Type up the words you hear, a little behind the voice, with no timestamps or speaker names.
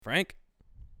Frank.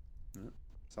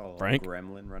 Saw a Frank?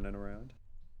 gremlin running around.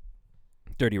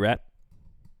 Dirty Rat.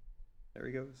 There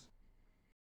he goes.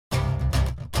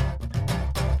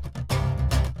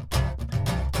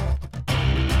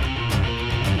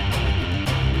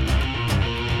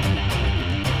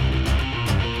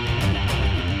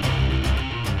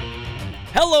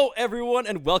 Hello, everyone,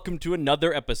 and welcome to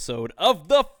another episode of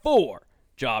the Four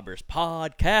Jobbers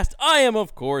Podcast. I am,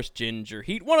 of course, Ginger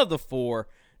Heat, one of the four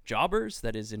jobbers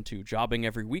that is into jobbing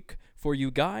every week for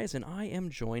you guys, and I am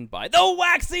joined by the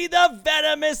waxy, the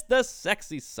venomous, the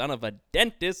sexy son of a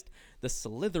dentist, the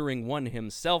slithering one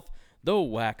himself, the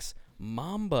Wax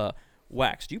Mamba.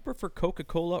 Wax, do you prefer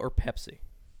Coca-Cola or Pepsi?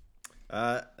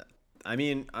 I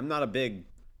mean, I'm not a big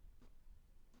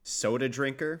soda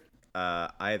drinker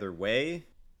either way,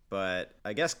 but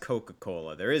I guess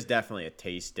Coca-Cola. There is definitely a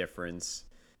taste difference,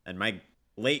 and my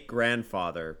late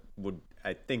grandfather would,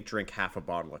 I think, drink half a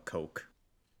bottle of Coke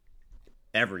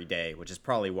every day, which is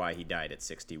probably why he died at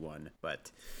 61. But,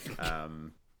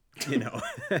 you know.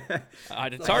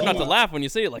 It's hard not to laugh when you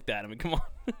say it like that. I mean, come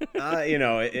on. You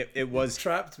know, it was...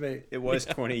 Trapped me. It was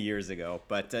 20 years ago.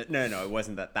 But, no, it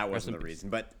wasn't that. That wasn't the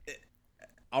reason. But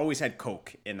always had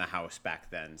Coke in the house back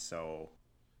then, so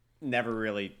never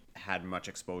really had much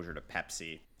exposure to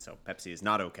Pepsi. So Pepsi is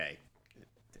not okay.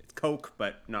 It's Coke,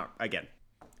 but not, again,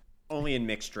 only in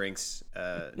mixed drinks.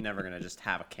 Never going to just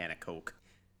have a can of Coke.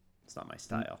 It's not my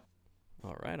style.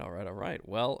 All right.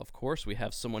 Well, of course, we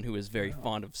have someone who is very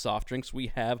fond of soft drinks. We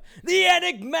have the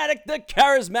enigmatic, the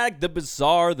charismatic, the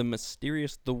bizarre, the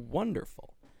mysterious, the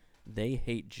wonderful. They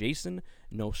hate Jason,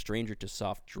 no stranger to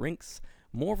soft drinks.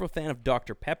 More of a fan of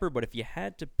Dr. Pepper, but if you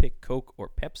had to pick Coke or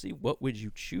Pepsi, what would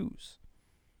you choose?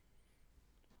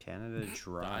 Canada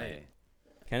Dry.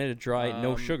 Canada Dry,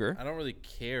 no sugar. I don't really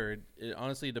care. It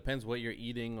honestly depends what you're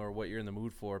eating or what you're in the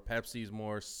mood for. Pepsi's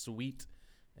more sweet,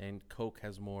 and Coke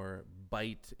has more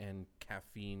bite and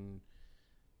caffeine,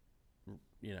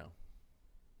 you know.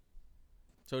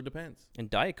 So it depends. And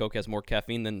Diet Coke has more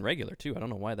caffeine than regular, too. I don't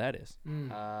know why that is.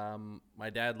 My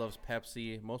dad loves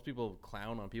Pepsi. Most people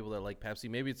clown on people that like Pepsi.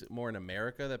 Maybe it's more in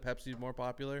America that Pepsi is more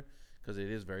popular because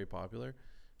it is very popular.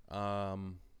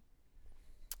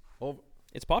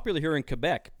 It's popular here in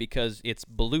Quebec because it's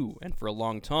blue, and for a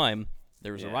long time,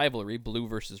 there was a rivalry, blue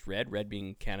versus red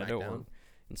being Canada or,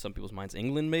 in some people's minds,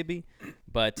 England maybe,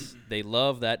 but they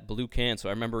love that blue can. So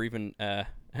I remember even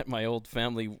at my old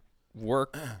family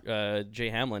work,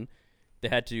 Jay Hamlin, they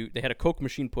had a Coke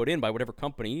machine put in by whatever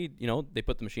company, you know, they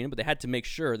put the machine in, but they had to make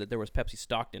sure that there was Pepsi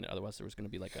stocked in it, otherwise there was going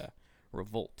to be like a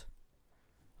revolt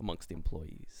amongst the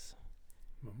employees.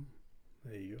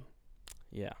 There you go.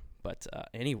 Yeah. But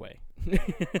anyway,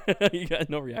 you got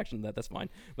no reaction to that. That's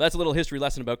fine. But that's a little history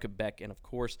lesson about Quebec. And, of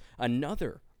course,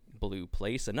 another blue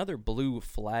place, another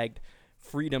blue-flagged,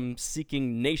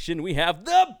 freedom-seeking nation. We have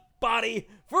the body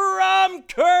from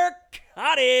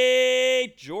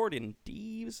Kirkcaldy, Jordan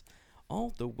Deves,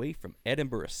 all the way from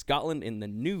Edinburgh, Scotland, in the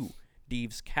new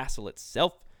Deves Castle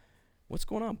itself. What's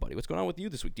going on, buddy? What's going on with you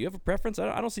this week? Do you have a preference?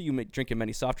 I don't see you drinking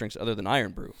many soft drinks other than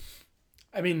Iron Brew.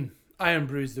 I mean, Iron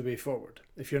Brew is the way forward.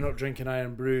 If you're not drinking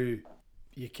Iron Brew,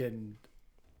 you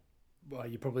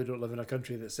probably don't live in a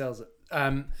country that sells it.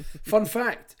 Fun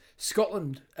fact,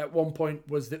 Scotland at one point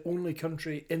was the only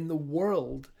country in the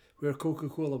world where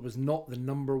Coca-Cola was not the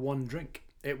number one drink.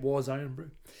 It was Iron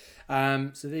Brew.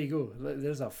 So there you go.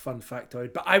 There's a fun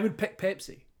factoid. But I would pick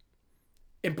Pepsi.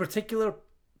 In particular,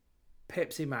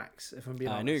 Pepsi Max, if I'm being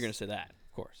honest. I knew you were going to say that,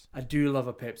 of course. I do love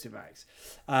a Pepsi Max.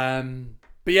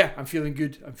 But yeah, I'm feeling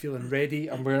good. I'm feeling ready.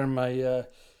 I'm wearing my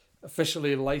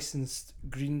officially licensed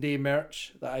Green Day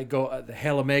merch that I got at the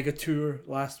Hella Mega Tour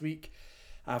last week.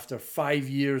 After 5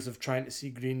 years of trying to see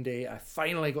Green Day, I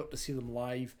finally got to see them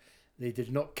live. They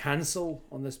did not cancel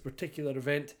on this particular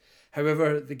event.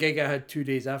 However, the gig I had 2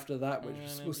 days after that, which was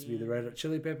supposed to be the Red Hot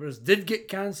Chili Peppers, did get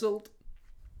cancelled.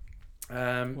 So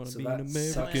that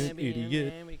sucks.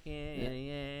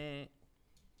 Idiot.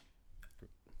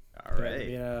 All right.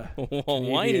 Yeah.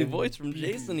 Whiny voice from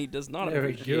Jason. He does not There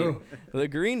we appreciate go. the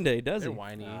Green Day, does he? They're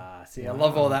whiny. See, I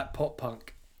love all that pop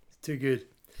punk. It's too good.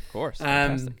 Of course.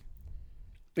 Fantastic.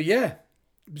 But yeah,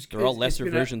 They're all lesser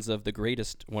versions of the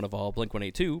greatest one of all,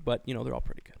 Blink-182, but, you know, they're all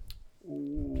pretty good.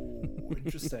 Ooh,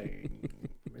 interesting.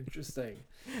 Interesting.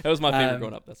 That was my favorite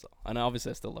growing up, that's all. And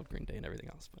obviously I still love Green Day and everything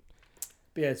else. But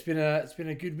yeah, it's been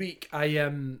a good week. I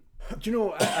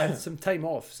had some time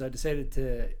off, so I decided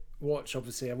to watch.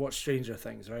 Obviously, I watched Stranger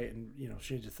Things, right? And you know,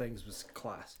 Stranger Things was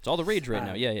class. It's all the rage right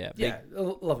now. Yeah.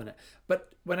 Loving it. But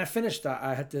when I finished that,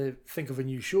 I had to think of a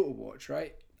new show to watch,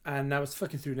 right? And I was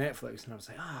flicking through Netflix, and I was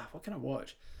like, what can I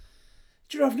watch?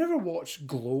 Do you know, I've never watched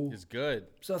Glow, It's good.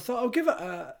 so I thought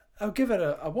I'll give it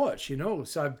a watch. You know,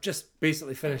 so I've just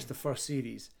basically finished the first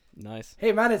series. Nice.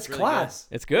 Hey man, it's Really class.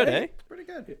 It's good, eh? It's pretty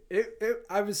good.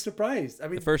 I was surprised. I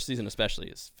mean, The first season especially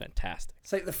is fantastic.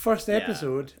 it's like the first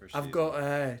episode. first I've season.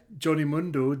 got Johnny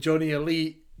Mundo, Johnny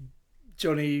Elite,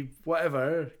 Johnny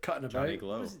whatever cutting about. Johnny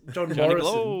Glow. What was it? John Johnny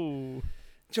Morrison. Glow.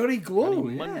 Johnny Glow,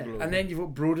 Johnny yeah. Mundo. And then you've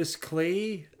got Brodus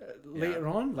Clay later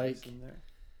on. Like, in there.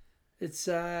 it's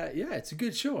it's a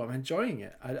good show. I'm enjoying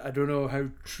it. I don't know how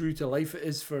true to life it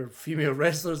is for female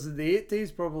wrestlers in the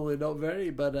 80s. Probably not very,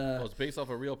 but Well, it's based off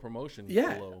a real promotion.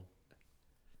 Yeah. Below.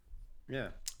 Yeah.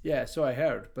 yeah. So I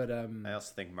heard, but I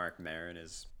also think Mark Maron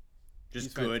is just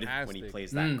He's good when he fantastic.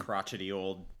 plays that crotchety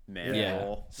old man Yeah,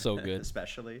 role. so good.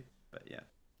 Especially. But yeah.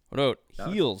 What about That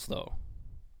was- Heels, though?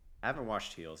 I haven't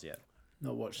watched Heels yet.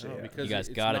 not watched No, it. Yet. because You guys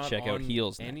it's gotta not check out on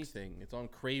Heels next. Anything. It's on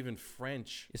Craven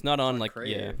French. It's not on on like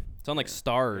Crave. it's on like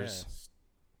Stars. Yes.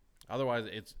 Otherwise,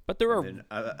 it's But there are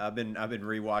I've been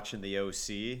rewatching the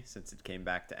OC since it came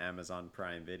back to Amazon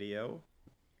Prime Video.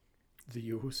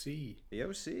 The OC. The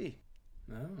OC,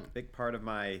 Oh. big part of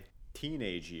my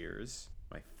teenage years,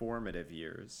 my formative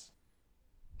years.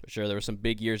 for sure there were some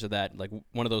big years of that. Like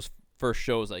one of those first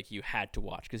shows like you had to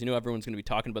watch because you know everyone's gonna be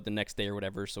talking about the next day or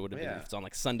whatever. So it would have been, Yeah. if it's on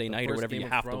like Sunday The night or first whatever, Game you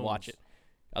of have to watch Thrones. it.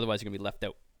 Otherwise, you're gonna be left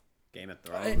out. Game of The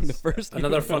Thrones. first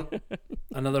Another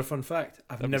fun fact.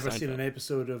 I've That'd be never seen Seinfeld. an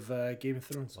episode of Game of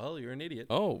Thrones. well, you're an idiot.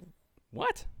 Oh,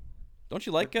 what? Don't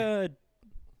you like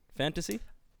fantasy?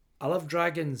 I love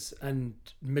dragons and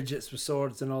midgets with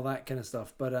swords and all that kind of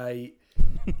stuff, but I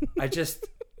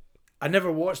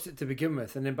never watched it to begin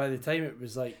with, and then by the time it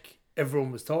was like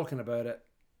everyone was talking about it,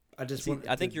 I just See, wanted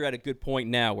I think to- you're at a good point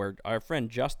now where our friend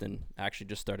Justin actually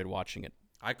just started watching it.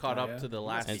 I caught Oh, up yeah? to the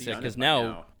last And season. because By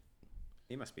now-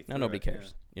 he must be. Now through nobody it, yeah.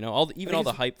 cares. You know, even I all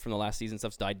think the hype from the last season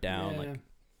stuff's died down. Yeah. Like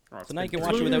Oh, so now you been can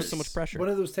watch it one of without those- so much pressure. One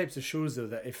of those types of shows though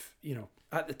that if you know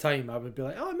at the time I would be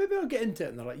like, oh maybe I'll get into it,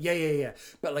 and they're like, yeah,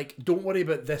 but like don't worry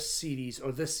about this series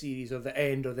or the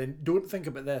end, or then don't think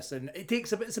about this, and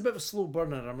it's a bit of a slow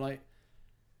burner. And I'm like,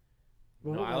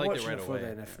 well, No, what I am liked it watching right for away.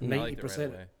 then if I liked 90%?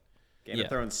 away. Game Yeah. of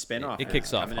Thrones spin-off. It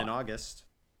kicks off coming in hot. August.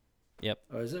 Yep.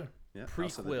 Oh, is there? Yeah,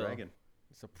 House of the Prequel. Dragon.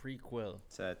 It's a prequel.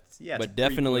 It's a But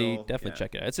definitely prequel.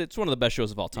 check it out. It's one of the best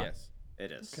shows of all time. Yes.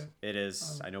 It is. Okay. It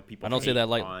is. I know people. I don't say hate that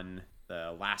lightly. on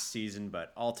the last season,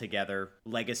 but altogether,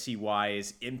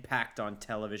 legacy-wise, impact on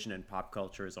television and pop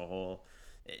culture as a whole,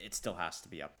 it still has to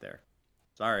be up there.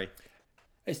 Sorry.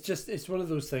 It's one of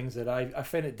those things that I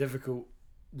find it difficult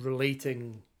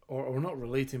relating or not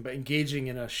relating, but engaging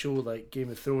in a show like Game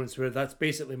of Thrones, where that's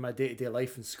basically my day-to-day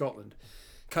life in Scotland,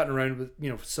 cutting around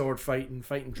with sword fighting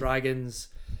dragons,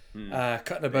 cutting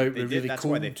about They with did- really that's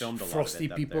why they cold, filmed a lot of frosty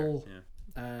it up people.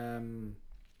 there,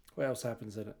 What else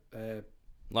happens in it? A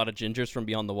lot of gingers from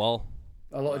beyond the wall.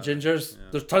 A lot of gingers. yeah.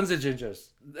 There's tons of gingers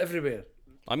everywhere.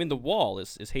 I mean, the wall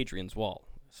is Hadrian's wall.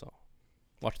 So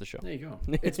watch the show. There you go.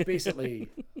 It's basically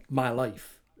my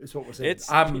life. Is what we're saying. It's-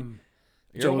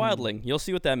 You're John- a wildling. You'll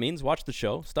see what that means. Watch the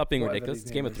show. Stop being Whatever ridiculous. his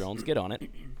It's Game name of is. Thrones. Get on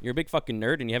it. You're a big fucking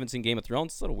nerd and you haven't seen Game of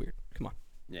Thrones. It's a little weird. Come on.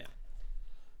 Yeah.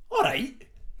 All right.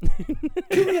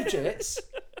 Cool your jets.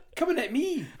 Coming at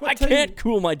me. What I time? can't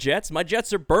cool my jets. My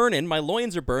jets are burning. My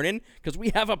loins are burning because we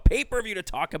have a pay-per-view to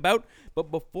talk about.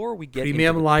 But before we get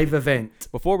Premium into live event.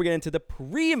 Before we get into the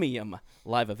premium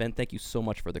live event, thank you so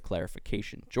much for the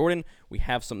clarification, Jordan. We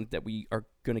have something that we are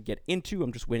going to get into.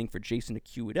 I'm just waiting for Jason to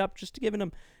cue it up, just to giving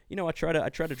him, I try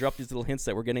to drop these little hints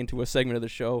that we're getting into a segment of the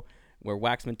show where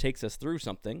Waxman takes us through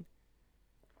something.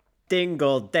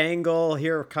 Dingle dangle,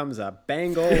 here comes a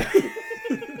bangle.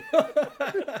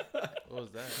 What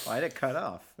was that? Why'd it cut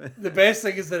off? The best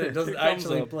thing is that it doesn't comes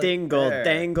actually a play. Dingle There.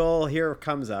 dangle, here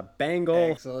comes a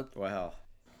bangle. Excellent. Well,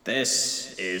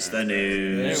 This is the There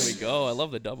news. we go. I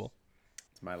love the double.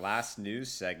 it's my last news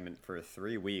segment for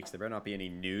 3 weeks. There better not be any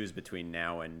news between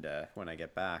now and when I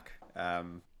get back.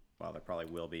 Well, there probably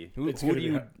will be. Who gonna do be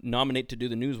you hard. nominate to do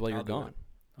the news while you're I'll do gone?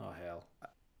 Oh hell.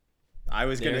 I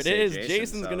was There gonna it say is. Jason,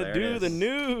 Jason's so gonna there do it the is.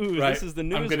 news. Right. This is the I'm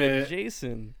news gonna- with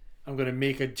Jason. I'm gonna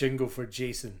make a jingle for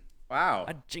Jason. Wow.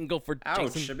 A jingle for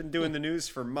Ouch! Jason. I've been doing the news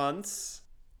for months.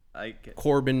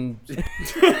 Corbin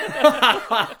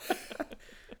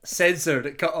Censored.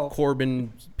 It cut off.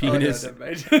 Corbin Oh, penis. no,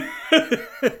 never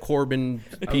mind. Corbin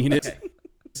penis.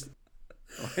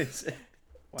 Okay.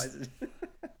 Why is it?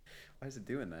 Why is it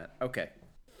doing that? Okay.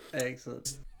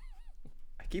 Excellent.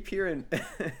 I keep hearing.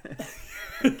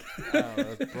 Oh,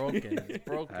 that's broken. It's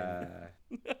broken.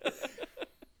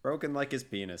 Broken like his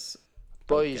penis.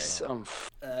 Boys,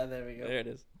 There we go. There it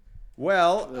is.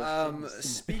 Well,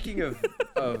 speaking of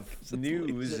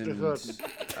news Is it and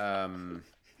recording?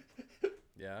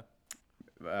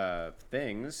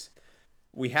 things.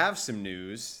 We have some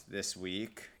news this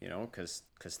week, because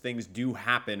things do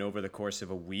happen over the course of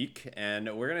a week.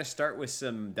 And we're going to start with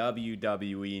some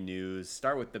WWE news,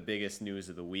 start with the biggest news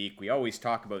of the week. We always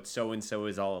talk about so-and-so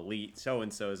is all elite,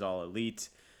 so-and-so is all elite.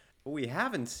 But we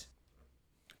haven't,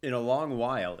 in a long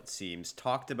while, it seems,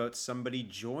 talked about somebody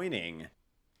joining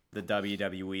the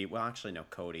WWE. Well, actually, no,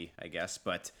 Cody, I guess.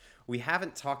 But we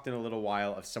haven't talked in a little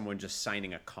while of someone just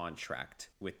signing a contract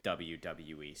with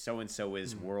WWE. So-and-so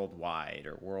is worldwide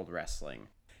or world wrestling.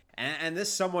 And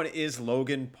this someone is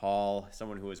Logan Paul,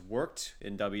 someone who has worked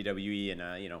in WWE in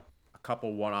a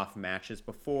couple one-off matches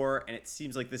before. And it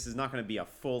seems like this is not going to be a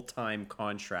full-time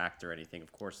contract or anything.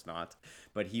 Of course not.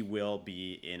 But he will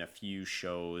be in a few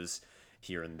shows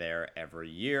here and there every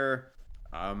year.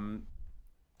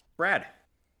 Brad,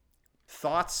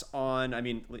 thoughts on,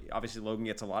 obviously Logan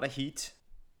gets a lot of heat,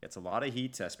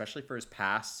 especially for his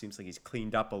past. Seems like he's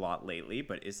cleaned up a lot lately,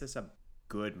 but is this a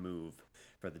good move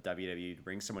for the WWE to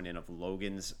bring someone in of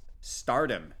Logan's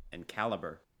stardom and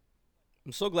caliber?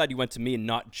 I'm so glad you went to me and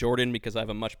not Jordan, because I have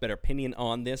a much better opinion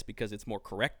on this because it's more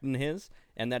correct than his,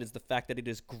 and that is the fact that it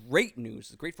is great news.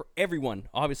 It's great for everyone,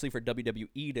 obviously for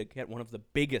WWE to get one of the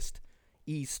biggest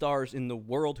E-stars in the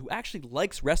world who actually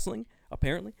likes wrestling,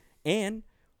 apparently, and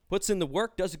puts in the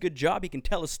work, does a good job. He can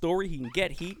tell a story. He can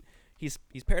get heat. He's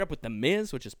paired up with The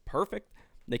Miz, which is perfect.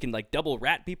 They can double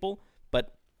rat people,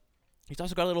 but he's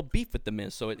also got a little beef with The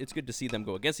Miz, so it's good to see them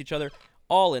go against each other.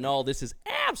 All in all, this is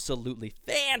absolutely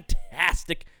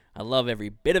fantastic. I love every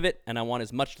bit of it, and I want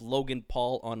as much Logan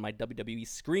Paul on my WWE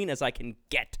screen as I can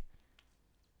get.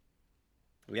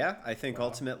 Yeah, I think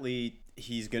ultimately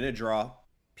he's going to draw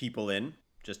people in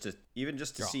just to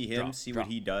see him, see what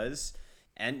he does.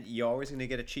 And you're always going to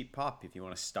get a cheap pop if you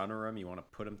want to stunner him, you want to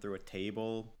put him through a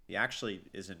table. He actually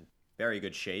is in very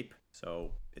good shape,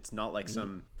 so it's not like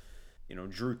some,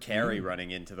 Drew Carey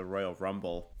running into the Royal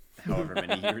Rumble however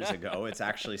many years ago. It's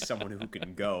actually someone who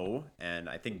can go, and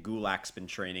I think Gulak's been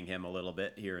training him a little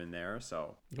bit here and there,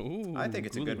 so I think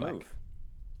it's a good move.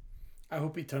 I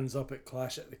hope he turns up at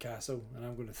Clash at the Castle, and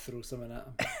I'm going to throw something at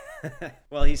him.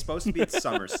 Well, he's supposed to be at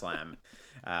SummerSlam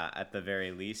at the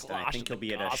very least, and I think he'll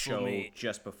be at a show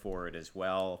just before it as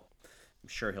well. I'm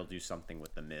sure he'll do something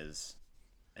with The Miz,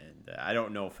 and I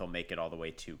don't know if he'll make it all the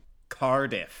way to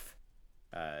Cardiff,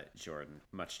 Jordan,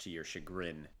 much to your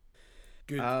chagrin.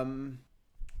 Good.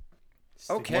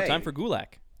 Okay. More time for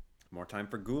Gulak. More time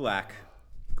for Gulak.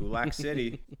 Gulak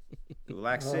City.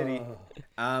 Gulak City.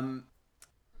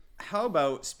 How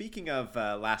about, speaking of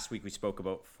last week we spoke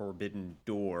about Forbidden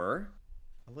Door,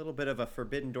 a little bit of a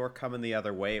Forbidden Door coming the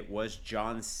other way. It was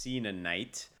John Cena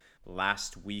night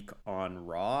last week on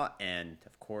Raw, and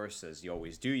of course, as you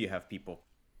always do, you have people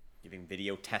giving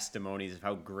video testimonies of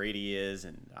how great he is,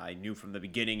 and I knew from the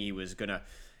beginning he was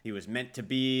meant to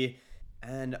be.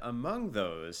 And among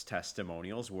those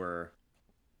testimonials were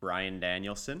Bryan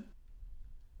Danielson,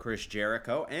 Chris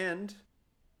Jericho, and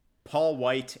Paul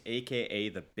White, a.k.a.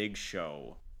 The Big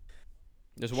Show.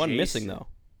 There's one missing, though.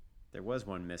 There was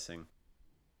one missing.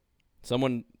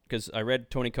 Someone, because I read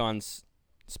Tony Khan's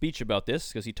speech about this,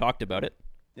 because he talked about it.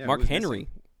 Yeah, Mark Henry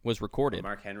was recorded.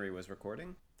 Mark Henry was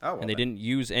recording? Oh, well, and they didn't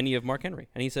use any of Mark Henry.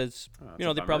 And he says,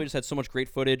 they probably just had so much great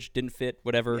footage, didn't fit,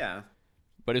 whatever. Yeah.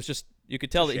 But it's just, you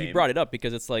could tell that he brought it up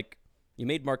because it's like, you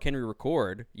made Mark Henry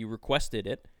record, you requested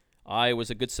it. I was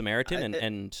a good Samaritan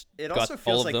and it got also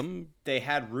feels all of like them. They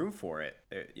had room for it.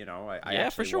 Yeah,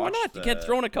 for sure. Why not? You can't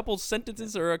throw in a couple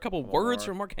sentences or a couple words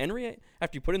from Mark Henry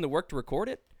after you put in the work to record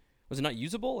it? Was it not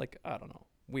usable? I don't know.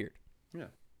 Weird. Yeah.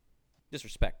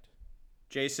 Disrespect.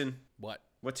 Jason, What?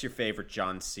 what's your favorite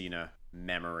John Cena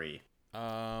memory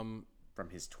From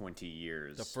his 20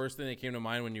 years? the first thing that came to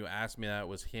mind when you asked me that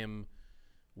was him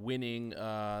winning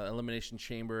Elimination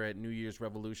Chamber at New Year's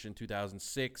Revolution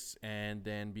 2006, and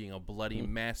then being a bloody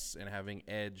mess and having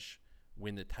Edge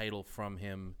win the title from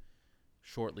him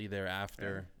shortly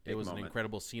thereafter. Yeah, it was moment. an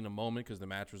incredible Cena moment because the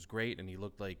match was great and he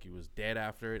looked like he was dead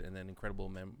after it, and then incredible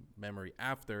memory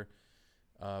after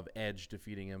of Edge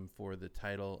defeating him for the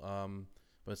title.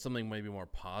 But something maybe more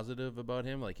positive about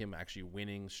him, like him actually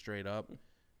winning straight up.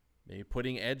 Maybe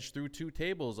putting Edge through 2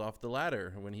 tables off the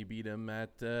ladder when he beat him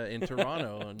in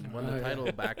Toronto and won the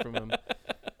title back from him.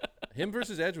 Him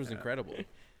versus Edge was incredible.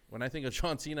 When I think of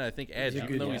John Cena, I think Edge,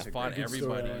 even though he's fought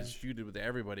everybody, he's feuded with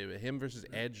everybody. But him versus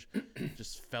Edge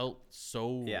just felt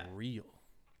so real.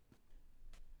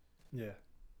 Yeah.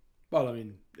 Well, I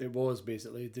mean, it was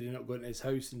basically. Did he not go into his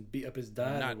house and beat up his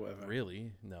dad Not or whatever?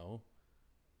 really, no.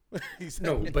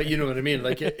 No, but you know what I mean.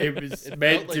 Like it was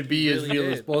meant like to be he as really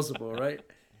real as did. possible, right?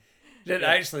 Didn't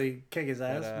actually kick his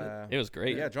ass. But, It was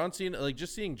great. yeah, John Cena, like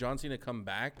just seeing John Cena come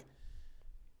back,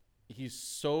 he's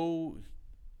so.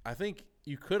 I think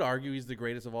you could argue he's the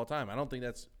greatest of all time. I don't think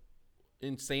that's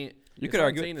insane. You It's could not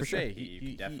argue it insane for to sure. say. You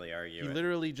could definitely argue He it.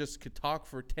 literally just could talk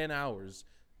for 10 hours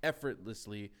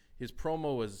effortlessly. His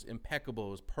promo was impeccable.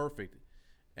 It was perfect.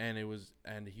 And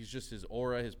he's just his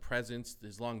aura, his presence,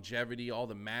 his longevity, all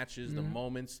the matches, the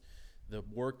moments, the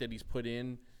work that he's put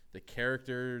in, the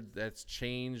character that's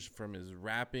changed from his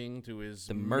rapping to his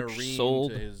The merch Marine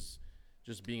sold. to his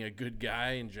just being a good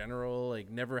guy in general. Like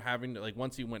never having to, like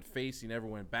once he went face, he never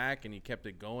went back, and he kept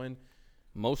it going.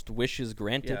 Most wishes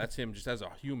granted. Yeah, that's him. Just as a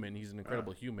human, he's an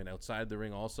incredible human outside the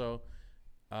ring. Also,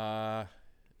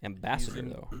 Ambassador,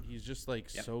 though. he's just like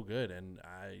so good, and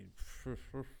I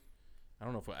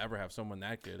don't know if we'll ever have someone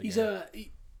that good. He's again.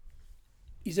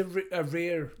 he's a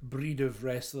rare breed of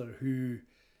wrestler who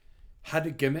had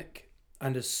a gimmick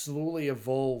and has slowly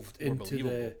evolved More into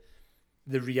believable.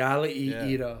 the reality Yeah.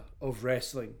 era of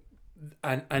wrestling,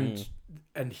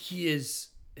 and he is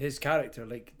his character.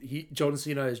 Like John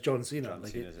Cena is John Cena. John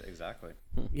like Cena's exactly.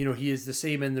 you know, he is the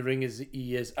same in the ring as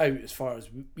he is out, as far as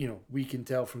we can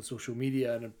tell from social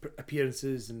media and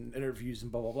appearances and interviews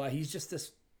and blah blah blah. He's just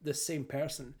this same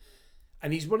person,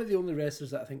 and he's one of the only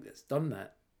wrestlers that I think that's done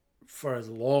that for as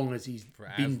long as he's For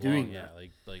been as doing long, that.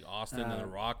 like Austin and The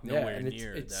Rock, yeah, nowhere and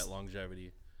near it's- that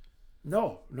longevity.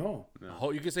 No.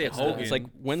 You could say It's Hogan. It's like,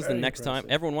 when's the Very next time?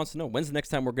 impressive. Everyone wants to know, when's the next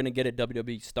time we're going to get a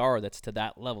WWE star that's to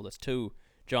that level? That's to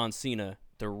John Cena,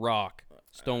 The Rock,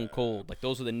 Stone Cold. Like,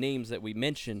 those are the names that we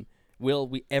mention. Will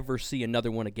we ever see another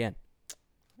one again?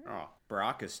 Oh,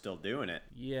 Brock is still doing it.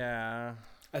 yeah,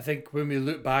 I think when we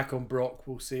look back on Brock,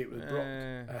 we'll say it with Brock.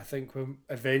 I think when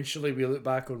eventually we look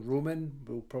back on Roman,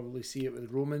 we'll probably see it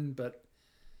with Roman. But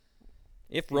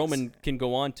If Roman can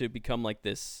go on to become like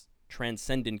this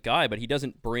transcendent guy, but he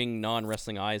doesn't bring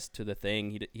non-wrestling eyes to the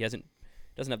thing. He doesn't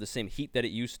have the same heat that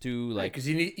it used to. Like, because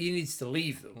he needs to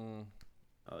leave though.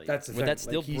 Oh, That's the would thing. that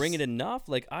still Like, bring it enough?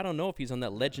 Like, I don't know if he's on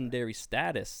that legendary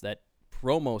status, that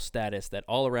promo status, that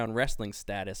all-around wrestling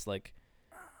status, like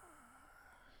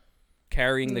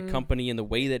carrying the company in the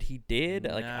way that he did.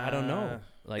 Like, I don't know.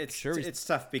 Like, it's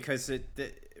tough because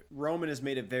Roman has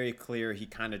made it very clear he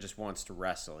kind of just wants to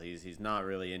wrestle. He's not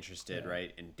really interested,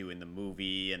 right, in doing the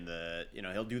movie and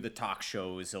he'll do the talk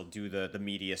shows, he'll do the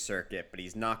media circuit, but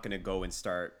he's not going to go and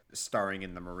start starring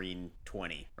in the Marine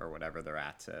 20 or whatever they're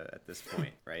at this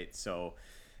point, right? So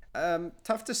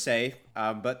tough to say,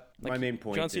 but like my main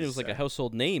point John Cena is was like a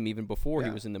household name even before he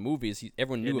yeah. was in the movies.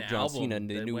 Everyone knew An of John album Cena, and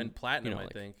they that knew went platinum. like,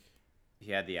 I think.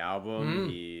 he had the album.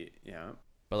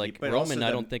 But like but also Roman, I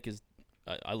the- don't think is.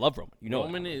 I love Roman. You know,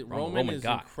 Roman that. is, I'm a Roman Roman is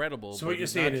guy. incredible. So but what you're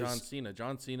he's saying not John is- Cena.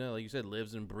 John Cena, like you said,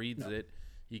 lives and breathes it.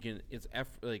 He can. It's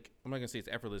like I'm not gonna say it's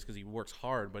effortless because he works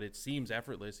hard, but it seems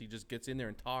effortless. He just gets in there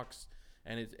and talks,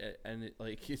 and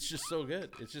it's just so good.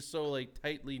 It's just so like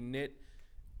tightly knit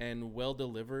and well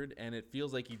delivered, and it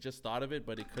feels like he just thought of it,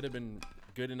 but it could have been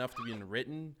good enough to be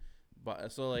written.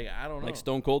 But so like I don't know. Like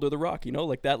Stone Cold or The Rock,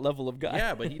 like that level of guy.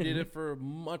 Yeah, but he did it for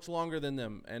much longer than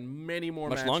them, and many more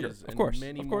Much matches, longer, of and course,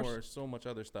 many of course. more, so much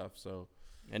other stuff. So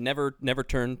And never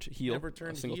turned heel. never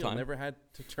turned a single heel, time. never had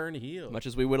to turn heel. Much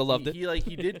as we would have loved it.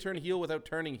 He did turn heel without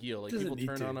turning heel. Like Doesn't people need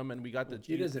turn to. on him, and we got the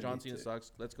He doesn't John need Cena to.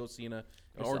 sucks. Let's go Cena.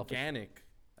 Or selfish. Organic.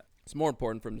 It's more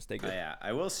important for him to stay good. Yeah,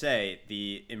 I will say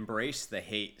the embrace the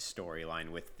hate storyline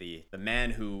with the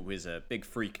man who is a big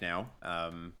freak now.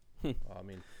 I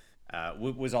mean,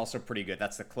 Was also pretty good.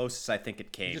 That's the closest I think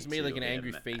it came. he just made to like an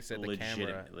angry him face at the camera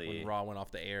legitimately. when Raw went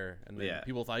off the air, and then Yeah.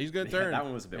 people thought he's gonna Yeah, turn. that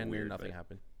one was a bit and weird, Nothing but-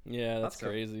 happened. Yeah, that's That's a-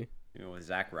 crazy. With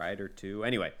Zack Ryder too.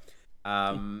 Anyway,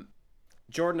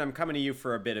 Jordan, I'm coming to you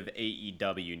for a bit of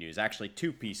AEW news. Actually,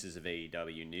 two pieces of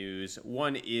AEW news.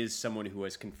 One is someone who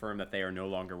has confirmed that they are no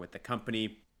longer with the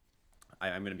company.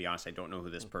 I'm going to be honest, I don't know who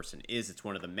this person is. It's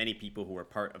one of the many people who are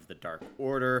part of the Dark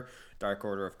Order. Dark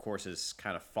Order, of course, has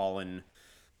kind of fallen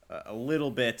a little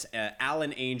bit.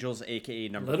 Alan Angels, a.k.a.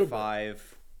 number Little bit.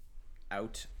 5,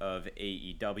 out of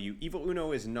AEW. Evil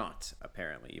Uno is not,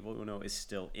 apparently. Evil Uno is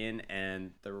still in,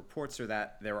 and the reports are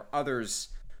that there are others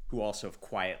who also have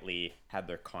quietly had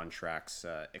their contracts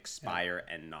expire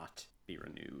and not be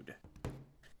renewed.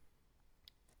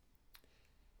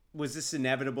 Was this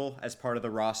inevitable as part of the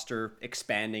roster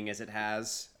expanding as it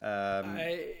has?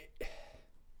 I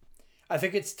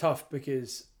think it's tough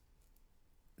because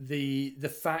the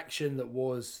faction that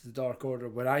was the Dark Order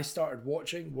when I started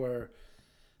watching were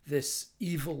this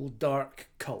evil dark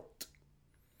cult,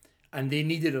 and they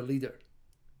needed a leader,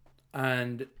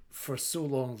 and for so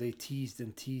long they teased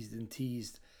and teased and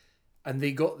teased, and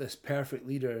they got this perfect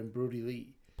leader in Brody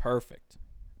Lee. Perfect.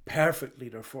 perfect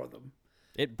leader for them.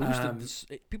 It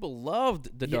boosted people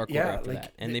loved the Dark Order after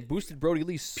that, and they boosted Brody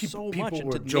Lee so much People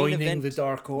were into joining main event the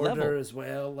Dark Order level. as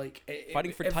well, like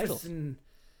Fighting for titles.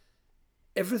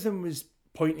 Everything was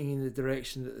pointing in the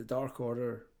direction that the Dark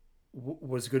Order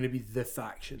was going to be the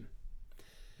faction.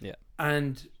 Yeah,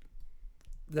 and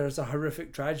there's a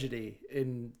horrific tragedy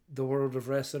in the world of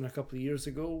wrestling a couple of years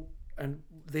ago, and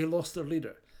they lost their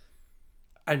leader.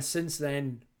 And since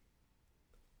then,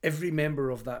 every member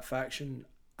of that faction,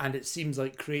 and it seems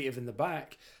like creative in the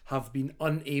back, have been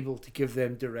unable to give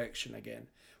them direction again.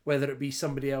 Whether it be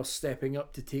somebody else stepping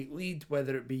up to take lead,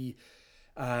 whether it be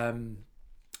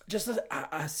just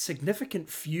a significant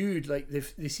feud. Like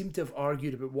they seem to have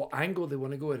argued about what angle they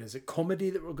want to go in. Is it comedy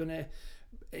that we're going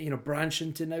to branch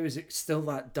into now? Is it still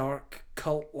that dark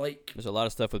cult like? There's a lot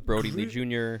of stuff with Brody Lee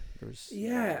Jr.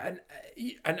 Yeah,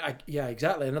 yeah,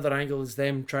 exactly. Another angle is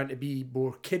them trying to be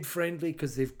more kid friendly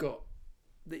because they've got,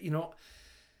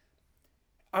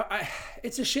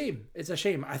 it's a shame. It's a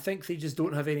shame. I think they just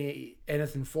don't have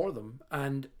anything for them.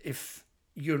 And if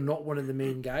you're not one of the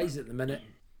main guys at the minute,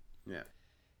 yeah,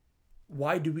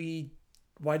 why do we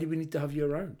need to have you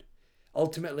around?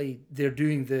 Ultimately, they're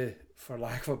doing the, for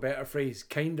lack of a better phrase,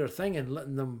 kinder thing and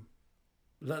letting them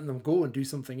go and do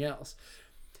something else.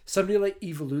 Somebody like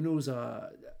Evil Uno's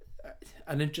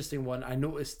an interesting one. I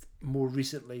noticed more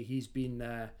recently he's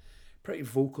been pretty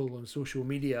vocal on social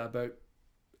media about,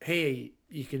 hey,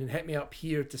 you can hit me up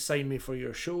here to sign me for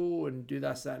your show and do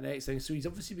this, that, next thing. So he's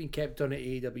obviously been kept on at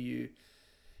AEW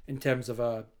in terms of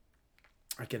a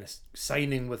kind of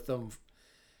signing with them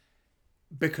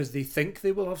because they think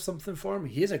they will have something for him.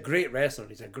 He is a great wrestler.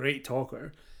 He's a great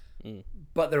talker.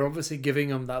 But they're obviously giving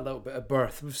him that little bit of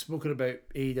berth. We've spoken about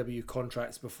AEW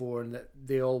contracts before and that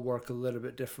they all work a little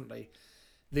bit differently.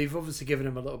 They've obviously given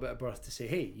him a little bit of berth to say,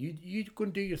 hey, you go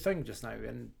and do your thing just now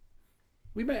and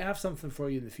we might have something for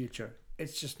you in the future.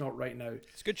 It's just not right now.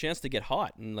 It's a good chance to get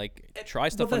hot and try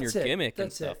stuff on your gimmick and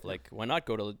That's stuff. it. Why not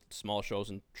go to small shows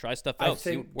and try stuff out,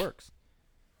 see what works.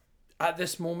 At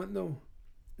this moment, though,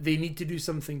 they need to do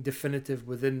something definitive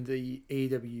within the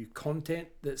AEW content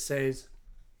that says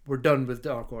we're done with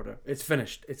Dark Order. It's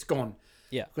finished. It's gone.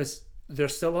 Yeah. Because they're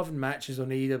still having matches on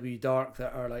AEW Dark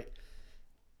that are like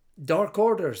Dark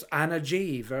Order's Anna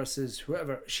Jay versus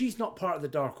whoever. She's not part of the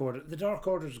Dark Order. The Dark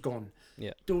Order's gone.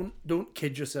 Yeah. Don't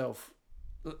kid yourself.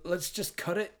 Let's just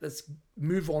cut it. Let's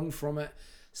move on from it.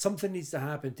 Something needs to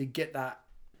happen to get that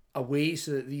away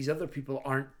so that these other people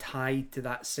aren't tied to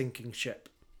that sinking ship.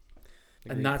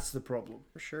 Agreed. And that's the problem.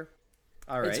 For sure.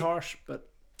 All right. It's harsh, but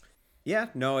yeah,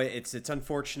 no, it's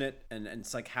unfortunate, and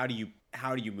it's like how do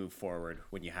you move forward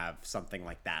when you have something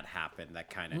like that happen that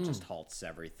kind of just halts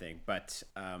everything? But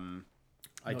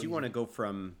I do want to go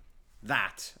from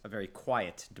that, a very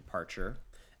quiet departure,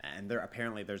 and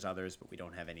there's others, but we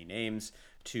don't have any names,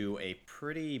 to a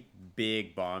pretty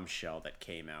big bombshell that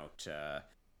came out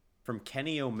from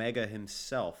Kenny Omega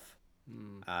himself.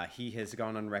 He has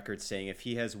gone on record saying if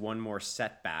he has one more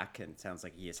setback, and it sounds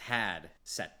like he has had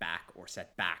setback or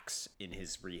setbacks in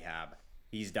his rehab,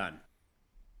 he's done.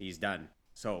 He's done.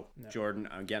 So, no. Jordan,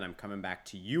 again, I'm coming back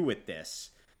to you with this.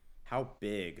 How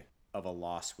big of a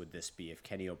loss would this be if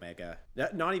Kenny Omega,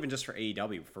 not even just for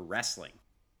AEW, for wrestling,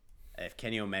 if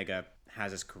Kenny Omega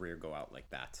has his career go out like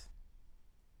that?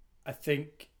 I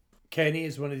think Kenny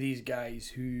is one of these guys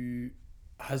who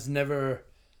has never...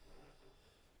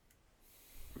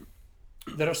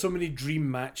 There are so many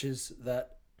dream matches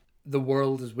that the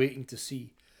world is waiting to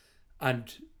see,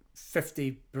 and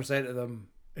 50% of them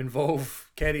involve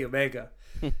Kenny Omega.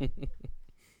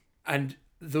 And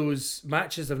those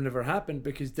matches have never happened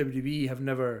because WWE have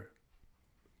never,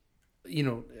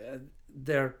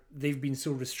 they've been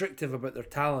so restrictive about their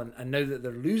talent, and now that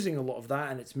they're losing a lot of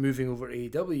that and it's moving over to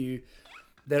AEW,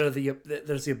 there's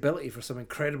the ability for some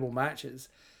incredible matches.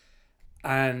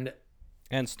 And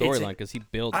storyline, because he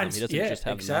builds them. He doesn't just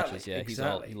have the matches. Yeah,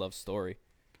 exactly. He loves story.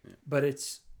 But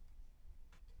it's,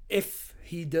 if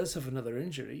he does have another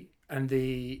injury and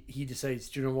he decides,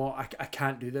 do you know what, I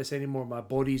can't do this anymore. My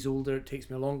body's older. It takes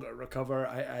me longer to recover.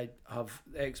 I have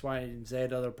X, Y, and Z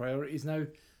other priorities now.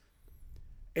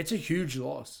 It's a huge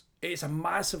loss. It's a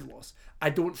massive loss. I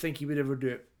don't think he would ever do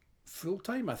it full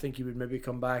time. I think he would maybe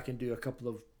come back and do a couple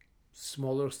of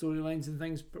smaller storylines and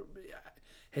things. But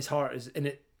his heart is in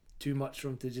it too much for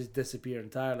him to just disappear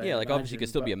entirely. Yeah, obviously he could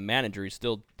still be a manager. He's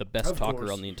still the best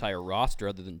talker on the entire roster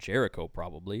other than Jericho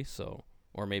probably, so,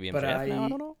 or maybe MJF now, I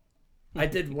don't know. I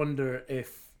did wonder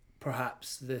if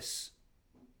perhaps this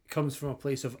comes from a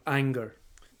place of anger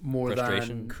more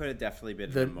Frustration. than Could have definitely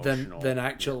been than emotional. than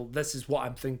actual. This is what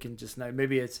I'm thinking just now.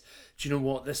 Maybe it's, do you know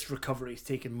what? This recovery's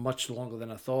taken much longer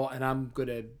than I thought, and I'm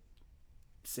gonna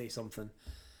say something.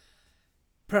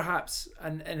 Perhaps,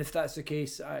 and if that's the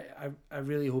case, I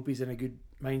really hope he's in a good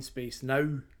mind space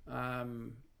now,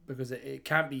 because it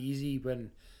can't be easy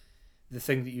when the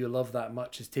thing that you love that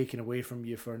much is taken away from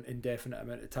you for an indefinite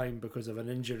amount of time because of an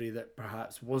injury that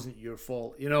perhaps wasn't your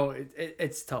fault. You know,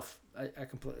 it's tough. I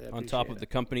completely appreciate On top of it. the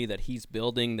company that he's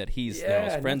building, that he's Yeah,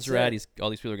 his and friends that's are at, it. all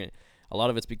these people are getting. A lot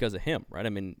of it's because of him, right? I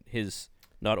mean, his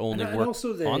not only And work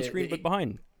also on screen but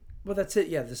behind. Well, that's it.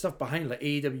 Yeah, the stuff behind like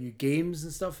AEW games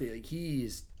and stuff. Like he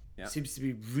Yeah. seems to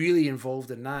be really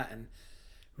involved in that. And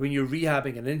when you're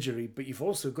rehabbing an injury, but you've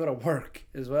also got to work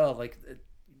as well. Like,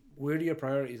 where do your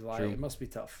priorities lie? True. It must be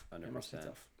tough. 100%. It must be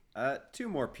tough. Two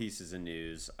more pieces of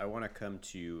news. I want to come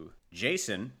to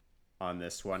Jason on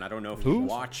this one. I don't know if Who? you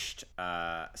watched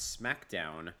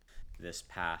SmackDown this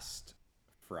past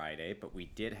Friday, but we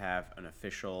did have an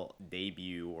official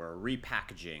debut or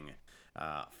repackaging,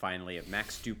 finally, of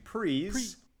Max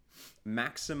Dupree's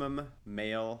Maximum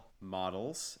Male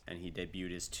Models, and he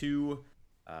debuted his two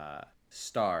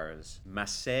stars,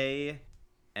 Massey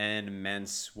and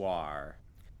Mansoir.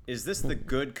 Is this the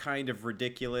good kind of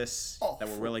ridiculous that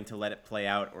we're willing to let it play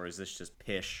out, or is this just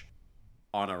pish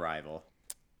on arrival?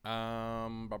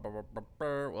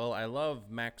 Well, I love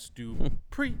Max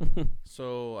Dupree,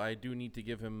 so I do need to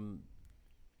give him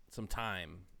some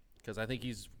time because I think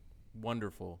he's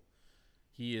wonderful.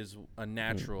 He is a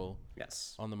natural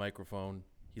Yes. on the microphone.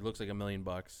 He looks like $1 million.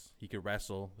 He could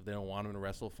wrestle. If they don't want him to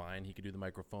wrestle, fine. He could do the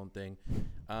microphone thing.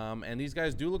 And these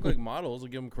guys do look like models. I'll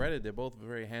give them credit. They're both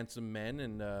very handsome men,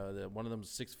 and one of them's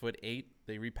 6'8".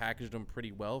 They repackaged them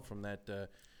pretty well from that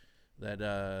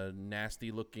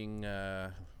nasty-looking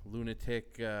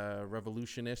lunatic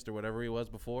revolutionist or whatever he was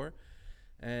before.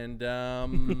 And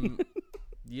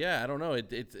yeah, I don't know.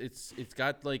 It's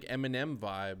got like Eminem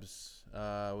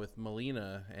vibes with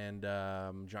Melina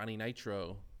and Johnny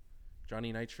Nitro. And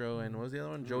what was the other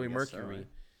one? Joey I guess so, Mercury. right?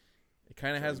 It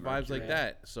kind of Joey has vibes like Mercury.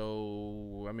 that.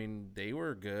 So I mean, they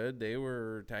were good. They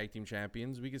were tag team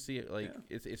champions. We could see it. Like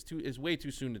it's way too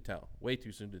soon to tell. Way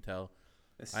too soon to tell.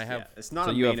 It's not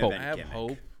So a you main have hope. event I have gimmick.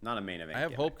 hope. Not a main event. I have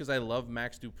gimmick. hope because I love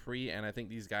Max Dupree, and I think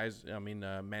these guys. I mean,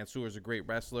 Mansoor is a great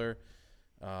wrestler.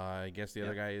 I guess the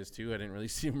other guy is too. I didn't really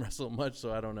see him wrestle much,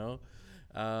 so I don't know.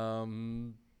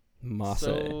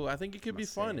 So I think it could be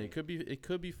fun. It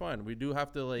could be fun. We do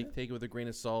have to take it with a grain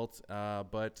of salt,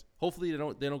 but hopefully they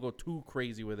don't go too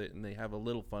crazy with it, and they have a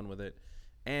little fun with it,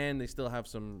 and they still have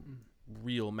some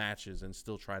real matches and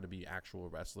still try to be actual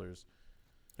wrestlers.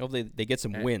 Hopefully they get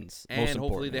some wins. and Most hopefully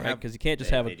important, they right? have- Because you can't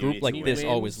just they- have they a do group need like to this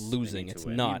win. always They losing. need to It's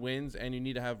win. not. He wins, and you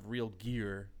need to have real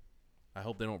gear. I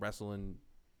hope they don't wrestle in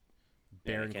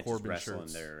They Baron can't just Corbin wrestle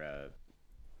shirts. in their.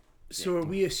 So are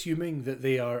we assuming that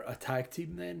they are a tag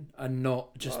team then, and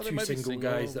not just Well, they two might be single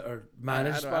single. guys that are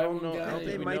managed I by don't one know. guy? I don't They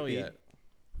think we might know be. yet.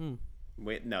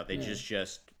 Wait, no, they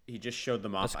he just showed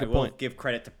them off. That's a I good will point. give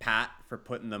credit to Pat for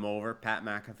putting them over. Pat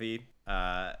McAfee,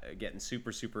 getting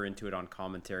super into it on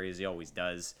commentary as he always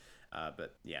does.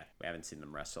 But yeah, we haven't seen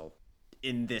them wrestle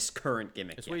in this current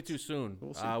gimmick. It's yet. way too soon.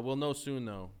 We'll see. We'll know soon,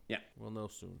 though. Yeah. We'll know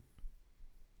soon.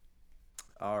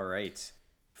 All right.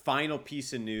 Final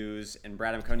piece of news, and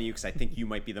Brad, I'm coming to you because I think you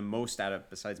might be the most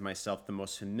besides myself, the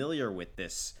most familiar with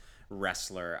this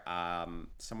wrestler.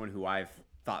 Someone who I've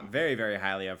thought very, very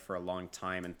highly of for a long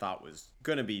time and thought was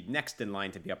going to be next in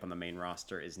line to be up on the main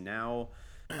roster is now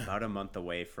about a month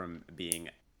away from being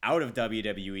out of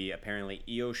WWE. Apparently,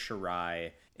 Io Shirai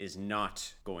is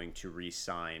not going to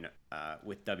re-sign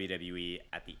with WWE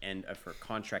at the end of her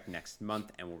contract next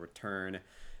month and will return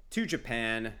to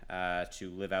Japan to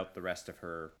live out the rest of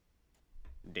her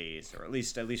days, or at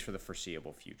least for the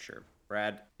foreseeable future.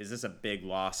 Brad, is this a big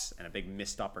loss and a big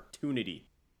missed opportunity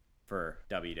for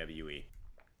WWE?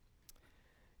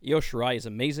 Io Shirai is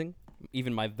amazing.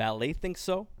 Even my valet thinks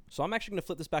so. So I'm actually going to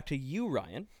flip this back to you,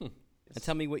 Ryan, and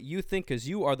tell me what you think, because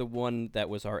you are the one that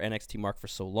was our NXT mark for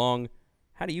so long.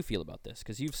 How do you feel about this?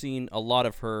 Because you've seen a lot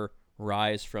of her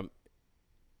rise from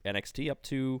NXT up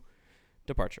to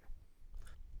departure.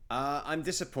 I'm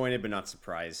disappointed but not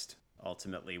surprised,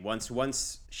 ultimately.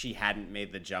 Once she hadn't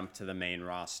made the jump to the main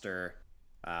roster,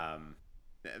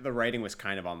 the writing was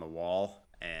kind of on the wall,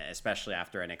 especially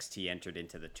after NXT entered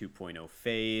into the 2.0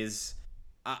 phase.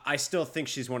 I still think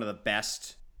she's one of the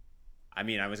best, I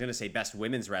mean, I was going to say best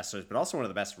women's wrestlers, but also one of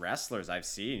the best wrestlers I've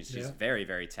seen. She's very,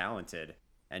 very talented,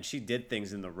 and she did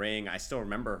things in the ring. I still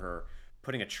remember her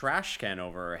putting a trash can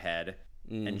over her head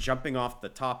and jumping off the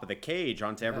top of the cage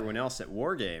onto everyone else at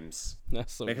War Games.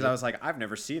 That's so Because good. I was like, I've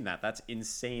never seen that. That's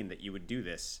insane that you would do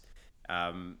this.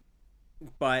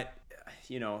 But,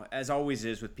 you know, as always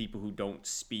is with people who don't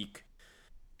speak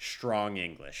strong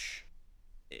English,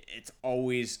 it's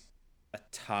always a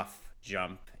tough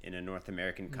jump in a North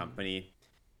American company.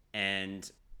 And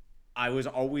I was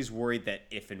always worried that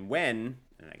if and when,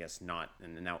 and I guess not,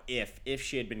 and now if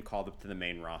she had been called up to the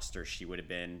main roster, she would have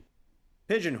been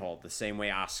pigeonholed the same way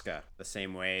Asuka, the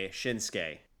same way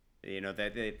Shinsuke. You know,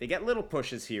 they get little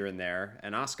pushes here and there,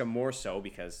 and Asuka more so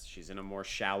because she's in a more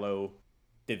shallow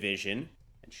division,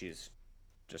 and she's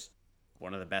just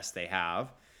one of the best they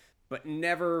have, but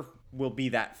never will be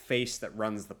that face that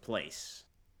runs the place,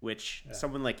 which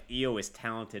someone like Io is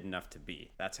talented enough to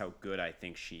be. That's how good I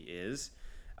think she is.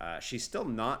 She's still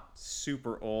not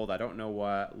super old. I don't know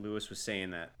what Lewis was saying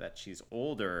that she's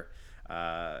older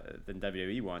than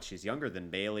WWE wants. She's younger than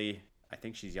Bayley. I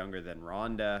think she's younger than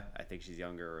Ronda. I think she's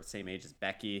younger or same age as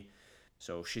Becky.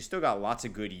 So she's still got lots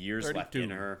of good years 32. left in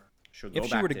her. If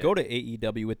she were to go to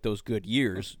AEW with those good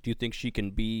years, do you think she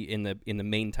can be in the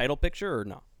main title picture or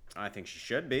not? I think she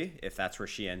should be if that's where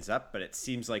she ends up. But it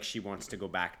seems like she wants to go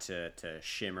back to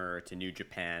Shimmer, to New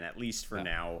Japan, at least for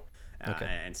now,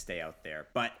 and stay out there.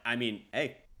 But, I mean,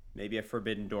 hey, maybe a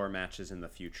Forbidden Door matches in the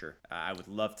future. I would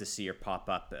love to see her pop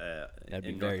up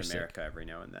in North America every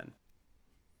now and then.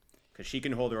 Because she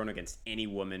can hold her own against any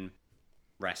woman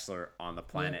wrestler on the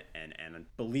planet and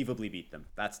unbelievably beat them.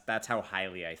 That's how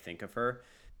highly I think of her.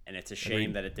 And it's a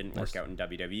shame that it didn't work out in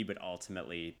WWE, but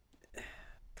ultimately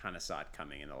kind of saw it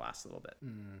coming in the last little bit.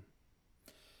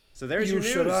 So there's your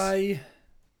news. Shirai,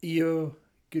 Io,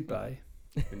 goodbye.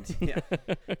 Yeah.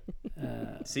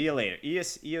 See you later.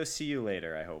 Io, see you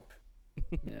later, I hope.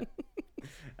 Yeah.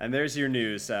 And there's your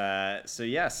news. So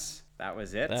yes, that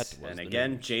was it. And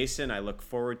again, Jason, I look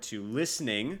forward to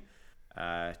listening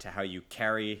to how you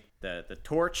carry the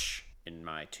torch in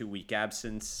my 2-week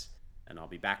absence. And I'll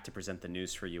be back to present the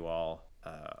news for you all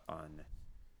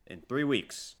in 3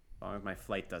 weeks. As long as my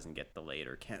flight doesn't get delayed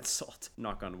or canceled.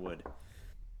 Knock on wood.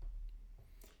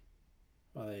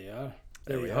 Well, there you are.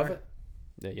 There we have it.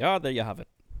 There you are. There you have it.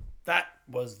 That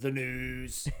was the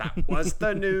news. That was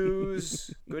the news.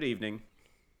 Good evening.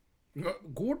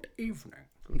 Good evening.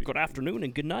 Good afternoon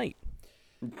and good night.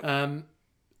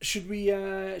 Should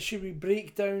we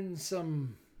break down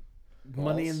some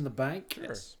money in the bank?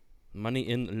 Yes. Money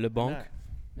in Le Banque.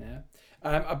 Yeah.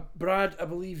 Brad, I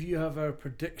believe you have our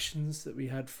predictions that we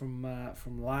had from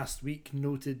last week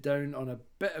noted down on a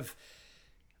bit of.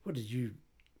 What did you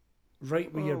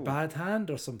write with your bad hand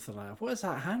or something like that? What is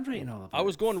that handwriting all about? I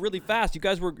was going really fast. You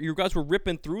guys were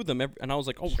ripping through them, and I was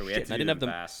like, oh So we had shit! to I do didn't have them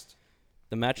them. fast.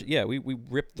 The match, yeah, we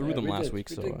ripped through them last week.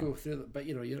 We So did go through them, but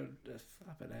you know, you're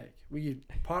flipping heck. Were you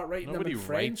part writing Nobody them in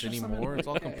French writes or anymore. something? It's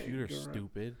all Yeah, computer you're right.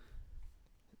 stupid.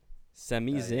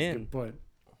 Semi's in. Good point.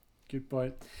 Good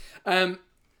point. Well,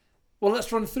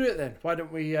 let's run through it then. Why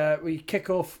don't we kick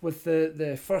off with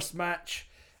the first match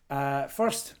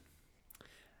first,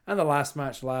 and the last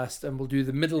match last, and we'll do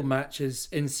the middle matches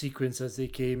in sequence as they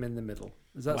came in the middle.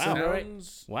 Does that sound all right?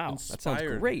 Wow, that sounds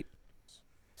Inspired. great.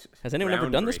 Has anyone ever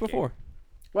done this Groundbreaking. before?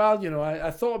 Well, you know,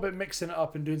 I thought about mixing it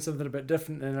up and doing something a bit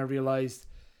different, and I realised,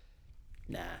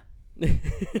 nah.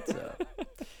 So,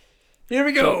 here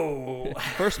we go.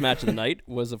 First match of the night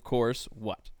was, of course,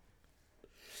 what?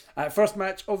 First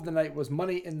match of the night was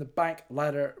Money in the Bank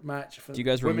ladder match. For Do you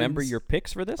guys remember women's- your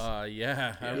picks for this? Yeah, I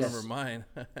Yes. remember mine.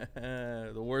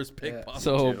 The worst pick Yeah.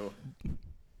 possible. So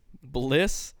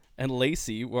Bliss and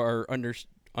Lacey were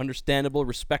understandable,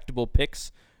 respectable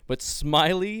picks, but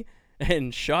Smiley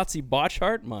and Shotzi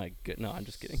Botchart, my good, no, I'm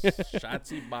just kidding.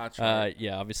 Shotzi Botchart.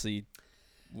 Yeah, obviously,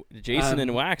 Jason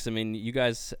and Wax. I mean, you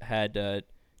guys had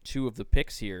two of the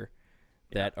picks here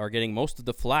that are getting most of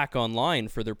the flack online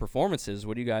for their performances.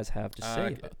 What do you guys have to say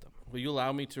about them? Will you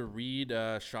allow me to read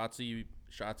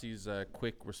Shotzi's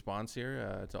quick response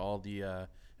here to all the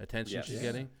attention Yes. she's Yeah.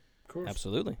 getting? Of course.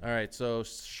 Absolutely. All right, so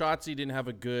Shotzi didn't have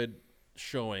a good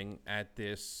showing at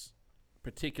this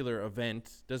particular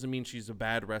event. Doesn't mean she's a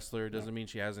bad wrestler. Doesn't mean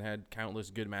she hasn't had countless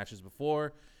good matches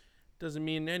before. Doesn't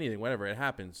mean anything. Whatever, it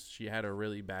happens. She had a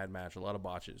really bad match, a lot of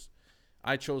botches.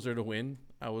 I chose her to win.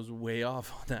 I was way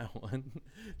off on that one.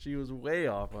 She was way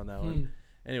off on that one.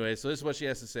 Anyway, so this is what she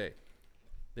has to say.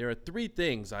 There are 3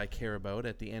 things I care about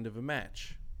at the end of a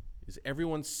match. Is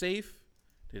everyone safe?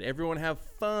 Did everyone have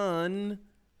fun?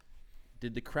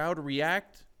 Did the crowd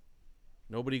react?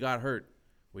 Nobody got hurt.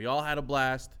 We all had a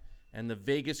blast. And the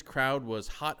Vegas crowd was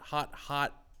hot, hot,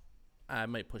 hot. I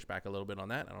might push back a little bit on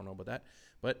that. I don't know about that.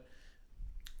 But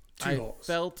Two I hots.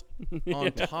 felt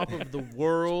on top of the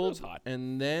world, hot.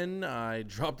 and then I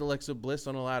dropped Alexa Bliss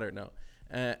on a ladder. No.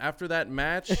 After that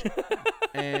match,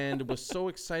 and was so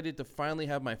excited to finally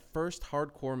have my first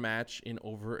hardcore match in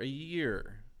over a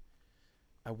year.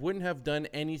 I wouldn't have done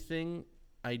anything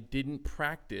I didn't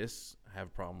practice. I have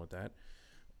a problem with that.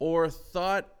 Or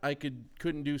thought I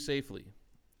couldn't do safely.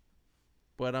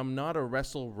 But I'm not a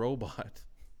wrestle robot.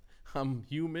 I'm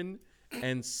human,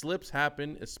 and slips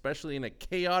happen, especially in a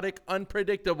chaotic,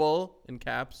 unpredictable, in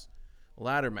caps,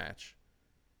 ladder match.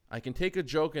 I can take a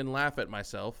joke and laugh at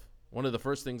myself. One of the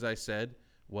first things I said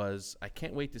was, I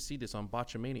can't wait to see this on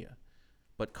Botchamania.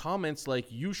 But comments like,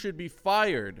 you should be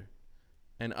fired,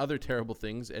 and other terrible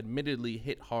things admittedly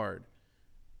hit hard.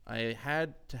 I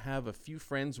had to have a few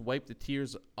friends wipe the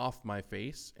tears off my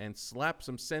face and slap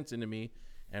some sense into me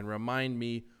and remind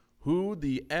me who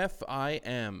the F I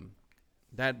am.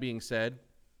 That being said,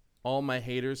 all my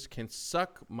haters can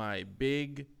suck my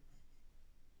big,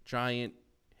 giant,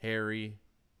 hairy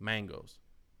mangoes.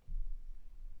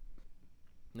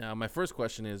 Now, my first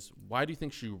question is, why do you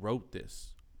think she wrote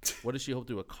this? What does she hope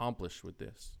to accomplish with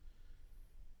this?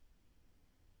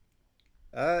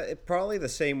 Probably the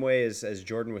same way as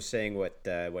Jordan was saying what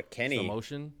Kenny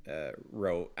Emotion?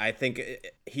 wrote. I think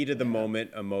heat of the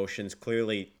moment, emotions.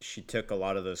 Clearly, she took a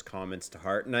lot of those comments to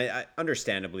heart, and I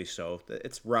understandably so.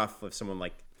 It's rough if someone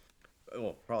like,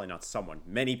 well, probably not someone.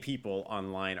 Many people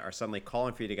online are suddenly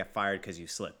calling for you to get fired because you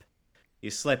slip.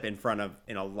 You slip in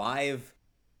a live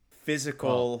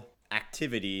physical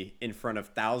activity in front of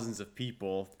thousands of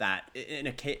people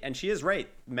and she is right.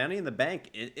 Money in the Bank,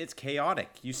 it's chaotic.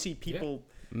 You see people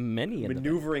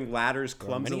maneuvering ladders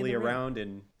clumsily around,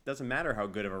 and it doesn't matter how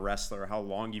good of a wrestler or how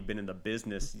long you've been in the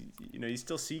business. You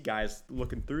still see guys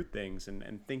looking through things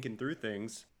and thinking through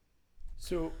things.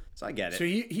 So I get it. So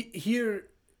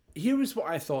here was what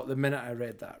I thought the minute I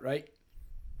read that, right?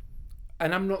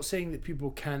 And I'm not saying that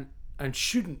people can't and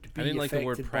shouldn't be I didn't like the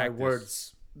word affected by practice.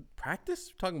 words.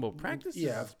 Practice? We're talking about practice?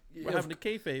 Yeah. What happened to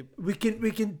kayfabe? We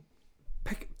can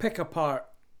pick apart.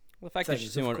 Well, the fact that things, you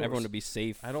just want of everyone course. to be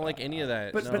safe. I don't like any of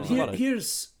that. But no. but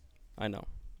here's I know.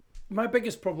 my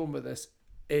biggest problem with this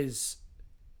is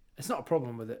it's not a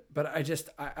problem with it, but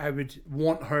I would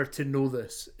want her to know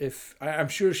this. If I'm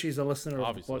sure she's a listener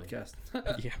Obviously. of the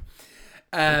podcast.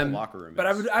 Yeah. Locker room But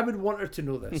is. I would want her to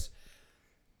know this.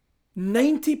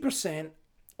 90%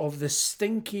 of the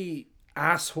stinky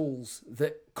assholes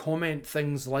that comment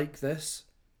things like this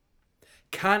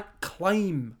can't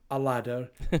climb a ladder,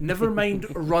 never mind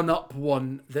run up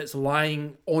one that's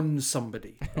lying on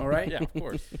somebody. All right? Yeah, of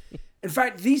course. In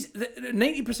fact,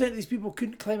 90% of these people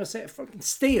couldn't climb a set of fucking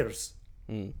stairs.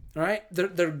 All right?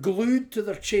 They're glued to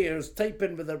their chairs,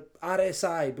 typing with their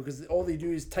RSI because all they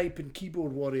do is type in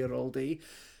Keyboard Warrior all day.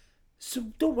 So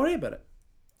don't worry about it.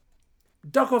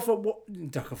 Duck off a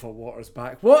water's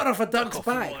back. Water off a duck's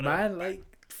back, man. Like,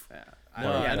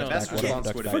 The best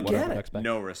response would have Forget been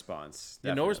no response. Yeah,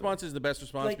 no Definitely. response is the best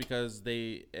response Like- because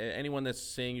anyone that's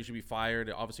saying you should be fired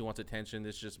obviously wants attention.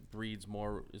 This just breeds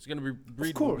more. It's going to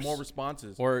breed course. more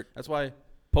responses. Or that's why.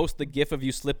 post the gif of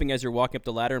you slipping as you're walking up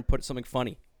the ladder and put something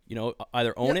funny.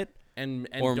 Either own it. And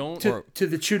Or- don't. to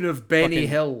the tune of Benny Fucking-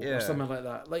 Hill yeah. or something like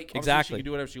that. Like, Obviously Exactly. She can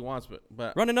do whatever she wants,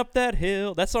 but Running up that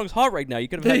hill. That song's hot right now. You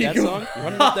could have There had you that go. song.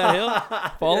 Running up that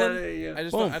hill. Falling. yeah. I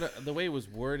just Boom. don't, the way it was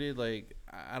worded, like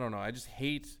I don't know. I just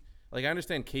hate. Like I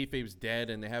understand kayfabe's dead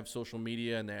and they have social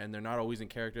media and they're not always in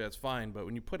character. That's fine. But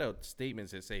when you put out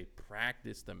statements that say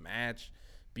practice the match,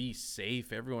 be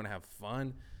safe, everyone have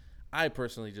fun, I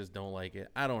personally just don't like it.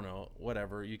 I don't know.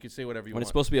 Whatever. You could say whatever you When want. it's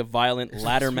supposed to be a violent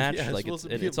ladder match, Yeah, like supposed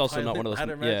to be it's a also not one of violent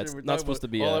those. ladder Yeah, match, it's and we're not talking supposed to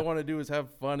about, be. all I want to do is have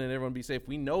fun and everyone be safe.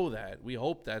 We know that. We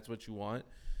hope that's what you want.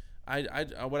 I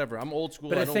whatever. I'm old school.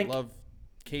 But I I don't think- love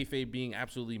kayfabe being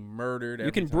absolutely murdered. You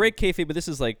every can time. break kayfabe, but this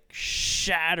is like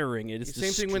shattering it. It's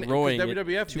Same thing when destroying it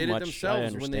WWF too did it much. I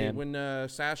themselves understand. when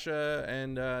Sasha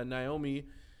and Naomi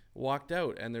walked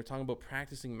out and they're talking about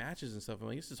practicing matches and stuff. I'm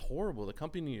like, this is horrible. The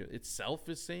company itself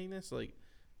is saying this. Like,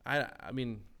 I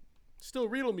mean, still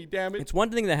riddle me, damn it. It's one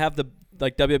thing to have the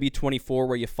like WWE 24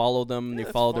 where you follow them, you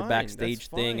that's follow their fine. backstage That's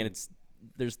thing, fine. and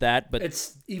there's that, but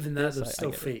it's even that Yes, is I still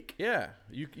get it. fake. Yeah,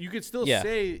 you could still Yeah.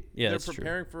 say Yeah, they're that's true.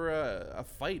 preparing for a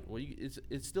fight. Well,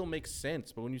 it still makes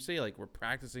sense. But when you say like we're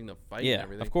practicing the fight and yeah,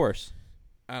 everything, of course.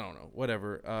 I don't know.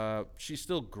 Whatever. She's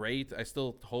still great. I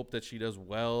still hope that she does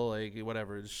well. Like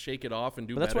whatever, just shake it off and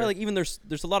do. But that's better. why like even there's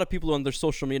a lot of people on their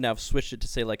social media now have switched it to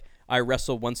say like I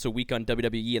wrestle once a week on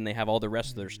WWE and they have all the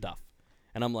rest of their stuff,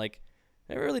 and I'm like,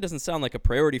 it really doesn't sound like a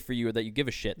priority for you or that you give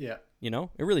a shit. Yeah.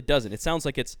 It really doesn't. It sounds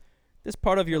like it's this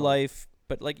part of your life,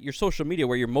 but like your social media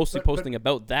where you're mostly But- posting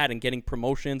about that and getting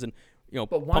promotions and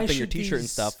But why pumping your should T-shirt and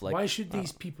these- stuff. Like, why should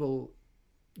these people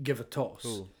give a toss?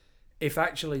 Cool. If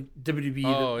actually WWE,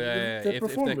 Oh, the if the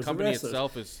performers, the company wrestlers,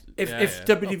 itself is... if yeah, if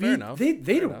yeah. WWE, fair enough. they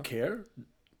Fair don't enough. care,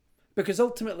 because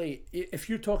ultimately, if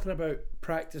you're talking about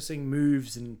practicing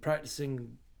moves and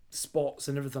practicing spots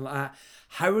and everything like that,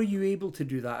 how are you able to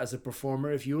do that as a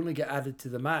performer if you only get added to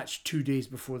the match 2 days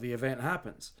before the event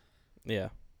happens? yeah.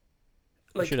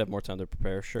 Like, You should have more time to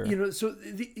prepare, sure. So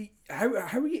how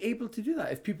are you able to do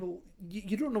that if people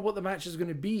you don't know what the match is going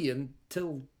to be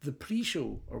until the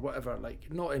pre-show or whatever? Like,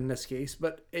 not in this case,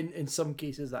 but in some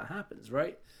cases that happens,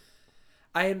 right?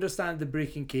 I understand the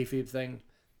breaking kayfabe thing.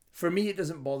 For me, it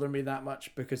doesn't bother me that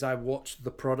much because I watched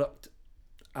the product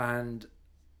and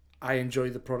I enjoy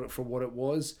the product for what it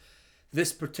was.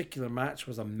 This particular match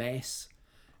was a mess.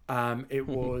 It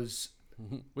was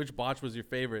Which botch was your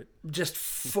favorite? just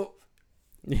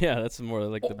Yeah, that's more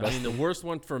like the I best. mean, the worst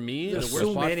one for me, the There's worst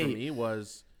so botch many. for me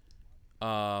was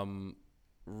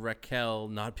Raquel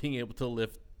not being able to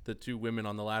lift the two women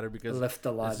on the ladder because lift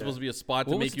the ladder. it's supposed to be a spot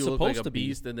to What was make it you look like supposed a to be?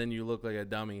 beast, and then you look like a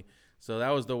dummy. So that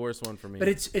was the worst one for me. But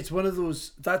it's one of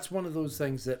those. That's one of those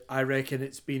things that I reckon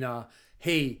it's been a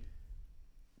hey.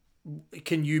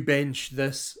 Can you bench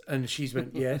this? And she's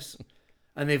went yes,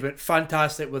 and they've went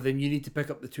fantastic. Well, then you need to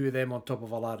pick up the two of them on top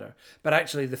of a ladder. But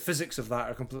actually, the physics of that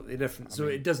are completely different. So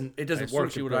it doesn't I assume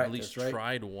work. she in would have at practice, least right?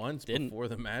 tried once Didn't. before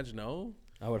the match. No,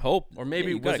 I would hope. or maybe Yeah,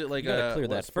 you was gotta- it like you gotta a clear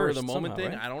what, that spur of first the moment somehow,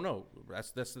 thing? right? I don't know.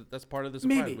 That's part of the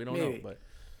surprise. Maybe, We don't maybe. know, but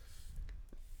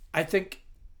I think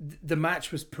the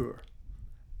match was poor.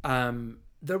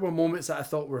 There were moments that I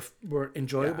thought were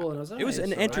enjoyable, and I was like, It was "Oh,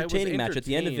 an it's all right." entertaining match. At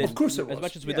the end of it, entertained. Of course it As was.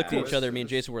 much as we Yeah, looked of at each course other, it me and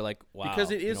was. Jason were like, "Wow, because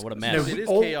it is what a Now, mess." it is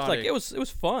all- It's like chaotic. it was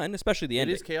fun, especially the It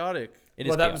ending. is chaotic. It is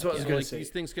Well, that was chaotic, what I was yeah. gonna Like say. these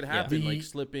things could Yeah. happen, like The-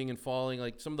 slipping and falling.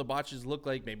 Like some of the botches look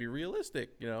like maybe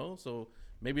realistic, So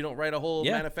maybe don't write a whole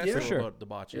Yeah, manifesto for sure. about the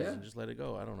botches Yeah. and just let it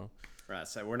go. I don't know. Right,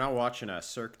 so we're not watching a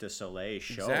Cirque du Soleil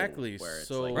show. Exactly, Where it's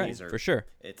so- like Right, these are for sure.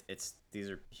 It's these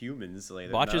are humans. Like,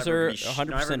 they're Botches not ever are gonna be 100%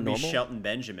 not ever gonna be normal. Shelton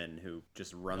Benjamin who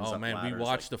just runs Oh up man, we ladders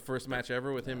watched like, the first match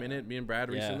ever with him in it. Me and Brad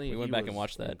Yeah, recently. we and went he back and was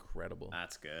watched that. Incredible.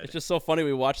 That's good. It's just so funny.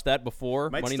 We watched that before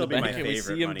Might Money in still the be my Bank, and we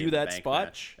favorite see him Money do in the that Bank spot,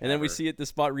 match and then we ever. see it the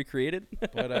spot recreated.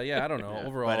 But yeah, I don't know. Yeah.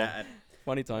 Overall, But,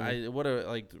 Funny time.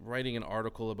 like writing an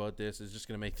article about this is just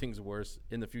gonna make things worse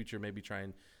in the future. Maybe try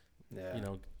and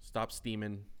Yeah. stop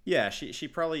steaming. yeah, she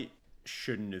probably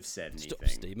shouldn't have said anything. Stop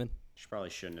statement. She probably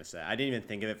shouldn't have said. I didn't even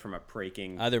think of it from a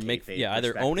breaking. Either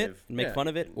either own it and make Yeah. fun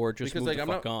of it, or just Because, move like, the I'm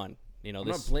fuck not- on. I'm not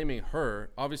This blaming her.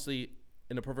 Obviously,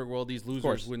 in a perfect world, these course.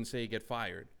 losers wouldn't say get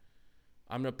fired.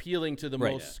 I'm appealing to the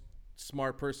Right. most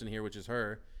smart person here, which is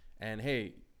her. And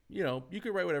hey, you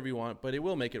could write whatever you want, but it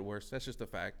will make it worse. That's just a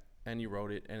fact. And you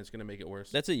wrote it, and it's gonna make it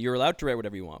worse. that's it. You're allowed to write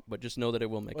whatever you want, but just know that it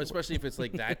will make Well, it worse. especially if it's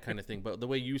like that kind of thing. But the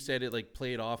way you said it, like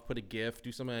play it off, put a GIF,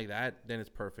 do something like that, then it's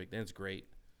perfect. Then it's great.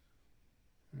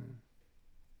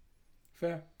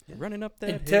 Fair. Running up that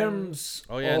In hill. terms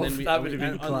Oh yeah, and of then that would have been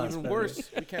and class. even by the way. worse,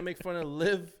 we can't make fun of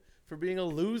Liv for being a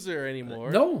loser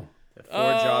anymore. No, The four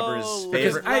Oh, jobbers' because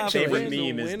favorite, actually- favorite He's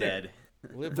a meme is winner. dead.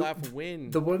 Liv Laugh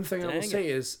Win. the one thing I will Dang say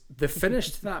is the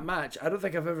finish to that match. I don't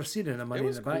think I've ever seen in a Money in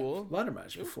was the Bank cool. ladder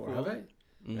match It was before. cool. Have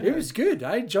I? Mhm. It was good.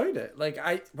 I enjoyed it. Like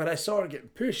when I saw her getting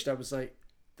pushed, I was like,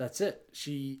 "That's it."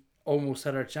 She almost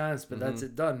had her chance, but that's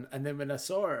it done. And then when I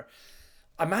saw her,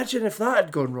 imagine if that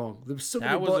had gone wrong. There was so many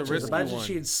That was a botches. risky Imagine one.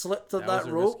 she had slipped on that that was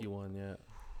a rope. risky one, yeah.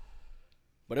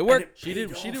 But it worked. She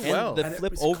did paid off. well. And the And it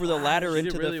flip was over the class. ladder She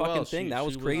into did the really fucking well. thing. She- That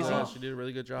was she crazy. she did a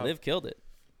really good job. Liv killed it.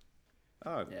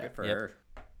 Oh, Yeah. good for Yep. her.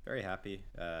 Very happy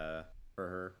for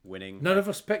her winning. None of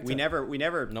us picked We her.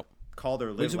 never Nope. called her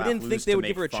Liv Because we Laugh didn't Lose think they to would make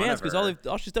give her a fun chance of because her.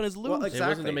 all she's done is lose. Well, wasn't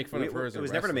exactly. to make fun of her as a It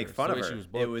was never to make wrestler. fun It's of the way her. she was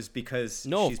It booked. was because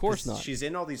No, of she's course not. She's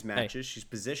in all these matches. She's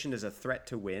positioned as a threat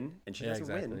to win, and she Yeah, doesn't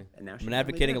exactly. win. And now I've she's been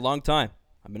advocating a long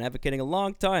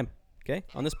time. Okay,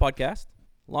 on this podcast,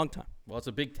 long time. Well, it's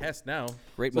a big test now.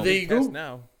 Great So moment. there you go. Test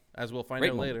now, as we'll find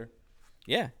Great out moment. later.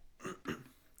 Yeah.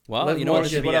 Well, Liv you know what?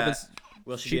 This is Morgan. what Yeah. happens.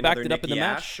 Will she, She be backed another it up in the Nikki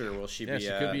match. Ash, or will she Yeah, be, she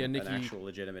could be a an Nikki actual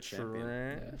legitimate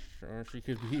champion? Or she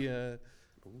could be a.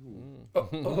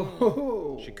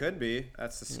 Oh, She could be.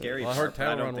 That's the scary Well, her part. but I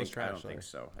title don't run was think, I don't trash, think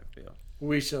so. I feel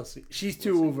we shall see. She's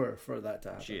too over for that to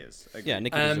happen. she is. Yeah, Agreed.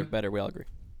 Nikki deserved better. We all agree.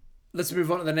 Let's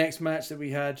move on to the next match that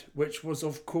we had, which was,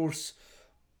 of course,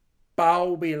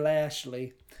 Bobby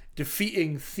Lashley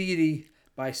defeating Theory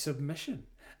by submission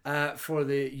for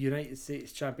the United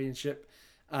States Championship.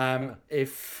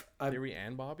 If I, Theory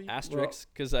and Bobby. Asterisks,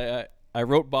 because I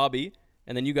wrote Bobby,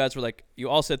 and then you guys were like, you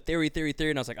all said Theory,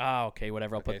 and I was like, okay,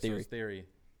 whatever, I'll Okay, put so Theory. it's Theory.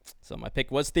 So my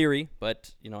pick was Theory,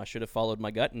 but I should have followed my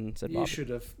gut and said you Bobby. should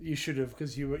have,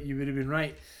 because you would have been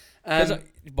right. Because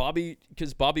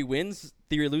Bobby wins,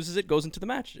 Theory loses it, goes into the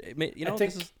match. I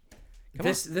think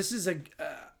this is a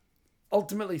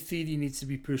ultimately Theory needs to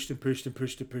be pushed and pushed and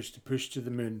pushed and pushed and pushed to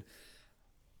the moon.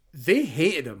 They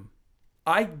hated him.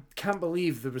 I can't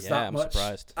believe there was that much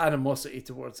animosity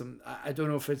towards him. I don't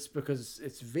know if it's because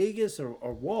it's Vegas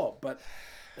or what, but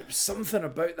there was something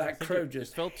about that crowd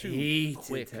just felt too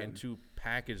quick him. and too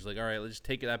packaged. Like, all right, let's just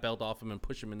take that belt off him and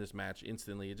push him in this match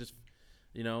instantly. It just,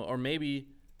 or maybe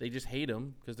they just hate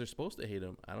him because they're supposed to hate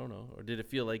him. I don't know. Or did it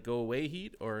feel like go away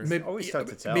heat? Or maybe, always tough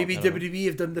to tell. Maybe WWE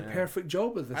have done the perfect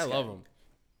job with this. I love him.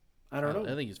 I don't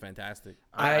know. I think he's fantastic.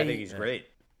 I think he's great.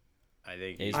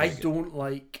 I don't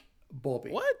like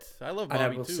Bobby. What? I love Bobby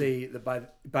and I will too. say that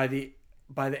by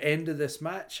the end of this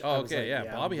match, oh, okay,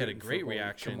 Bobby had a great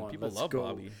reaction. People love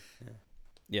Bobby.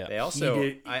 Yeah. They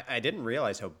also, I didn't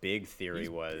realize how big Theory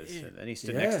was. And then he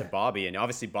stood next to Bobby, and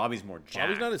obviously Bobby's more jacked.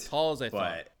 Bobby's not as tall as I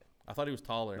thought. I thought he was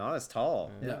taller. Not as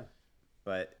tall. Yeah.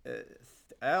 But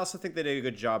I also think they did a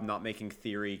good job not making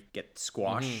Theory get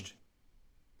squashed.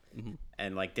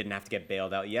 And didn't have to get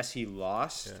bailed out. Yes, he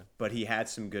lost, but he had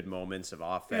some good moments of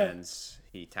offense.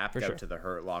 Yeah. He tapped out to the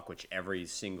Hurt Lock, which every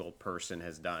single person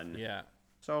has done. Yeah.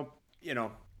 So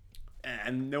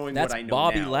and knowing that's what I know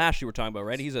Bobby now, Lash you were talking about,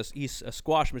 right? He's a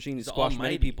squash machine. He's squashed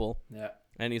many people. Yeah.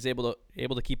 And he's able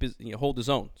to keep his hold his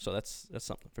own. So that's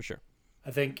something for sure.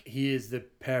 I think he is the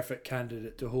perfect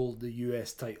candidate to hold the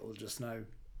US title just now.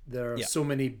 There are so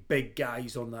many big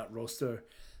guys on that roster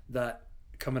that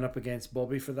coming up against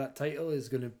Bobby for that title is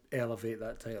going to elevate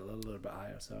that title a little bit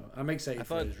higher. So I'm excited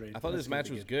for his reign. I thought this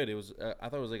match was good. It was I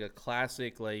thought it was like a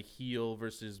classic heel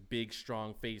versus big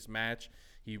strong face match.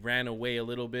 He ran away a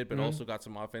little bit, but also got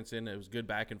some offense in. It was good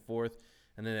back and forth.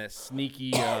 And then that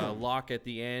sneaky lock at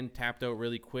the end, tapped out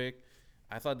really quick.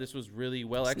 I thought this was really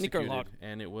well executed. Lock.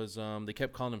 And it was they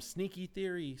kept calling him Sneaky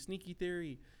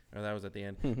Theory. Or that was at the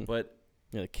end. But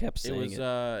yeah, they kept saying it.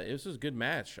 It was just a good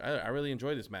match. I really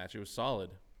enjoyed this match. It was solid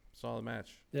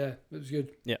match. Yeah, it was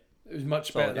good. Yeah, it was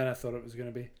much better than I thought it was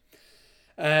going to be.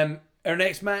 Our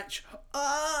next match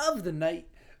of the night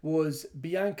was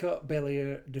Bianca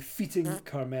Belair defeating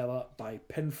Carmella by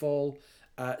pinfall.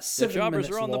 7 the jobbers minutes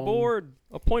are on long. the board.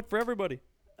 A point for everybody.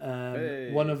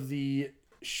 One of the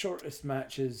shortest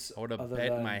matches. I would have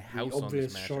bet my house on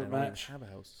this match. Short I don't match. even have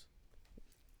a house.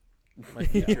 My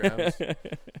future house.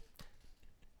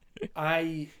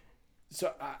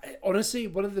 Honestly,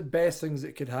 one of the best things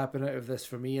that could happen out of this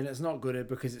for me, and it's not going to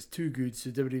because it's too good,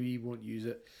 so WWE won't use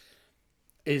it,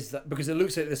 is that because it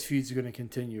looks like this feud's going to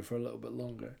continue for a little bit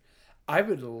longer. I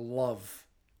would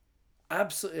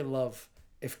absolutely love,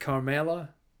 if Carmella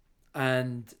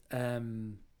and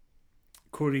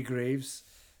Corey Graves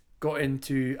got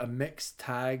into a mixed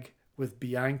tag with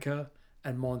Bianca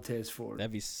and Montez Ford.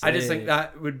 That'd be sick. I just think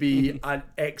that would be an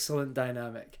excellent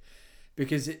dynamic.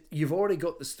 Because you've already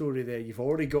got the story there. You've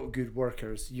already got good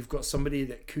workers. You've got somebody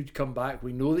that could come back.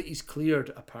 We know that he's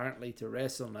cleared, apparently, to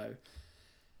wrestle now.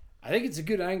 I think it's a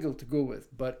good angle to go with.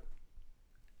 But,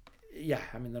 yeah,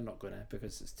 I mean, they're not going to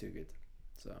because it's too good.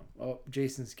 So,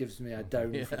 Jason's gives me a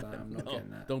down for that. I'm not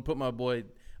getting that. Don't put my boy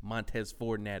Montez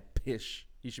Ford in that pish.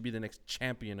 He should be the next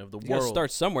champion of the world. You got to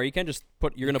start somewhere. You can't just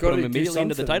you're going to put him immediately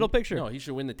into the title picture. No, he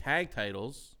should win the tag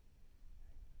titles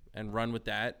and run with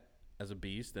that as a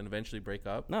beast, and eventually break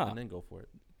up, and then go for it.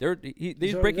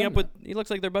 He's breaking up with. He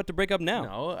looks like they're about to break up now.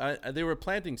 No, they were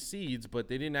planting seeds, but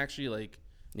they didn't actually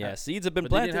seeds have been but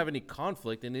planted. They didn't have any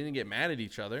conflict, and they didn't get mad at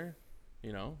each other.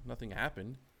 Nothing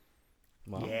happened.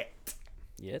 Well,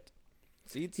 yet.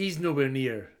 Seeds. He's nowhere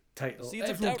near title. Seeds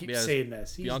Everyone keeps saying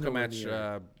this. He's Bianca match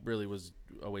near. really was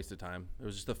a waste of time. It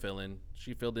was just a fill-in.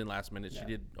 She filled in last minute. She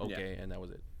did okay, and that was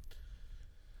it.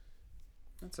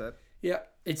 That's it. Yeah,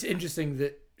 it's interesting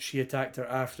that she attacked her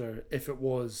after. If it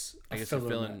was I guess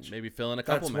filler match. maybe fill in a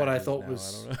couple. That's what I matches thought now.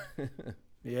 was. I don't know.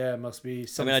 Yeah, it must be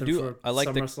something. I mean, I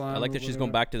like that she's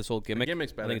going back to this whole gimmick. The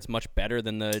gimmick's better. I think it's much better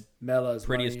than the Mella's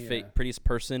prettiest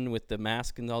person with the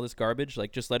mask and all this garbage.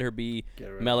 Just let her be.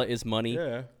 Mella is money.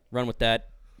 Yeah. Run with that.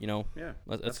 Yeah.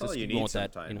 Let's all just you keep going need with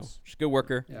that. sometimes. She's a good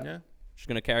worker. Yeah. She's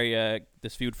gonna carry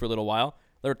this feud for a little while.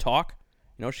 Let her talk.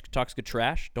 She talks good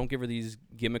trash. Don't give her these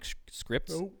gimmick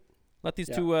scripts. Nope. Let these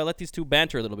two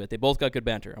banter a little bit. They both got good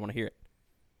banter. I want to hear it.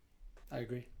 I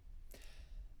agree.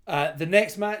 The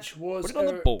next match was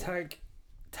our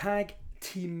tag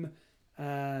team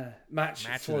match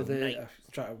for the.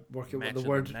 Try to work out what the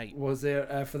word was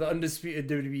there for the undisputed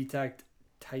WWE tag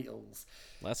titles.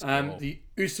 Let's go. The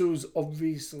Usos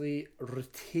obviously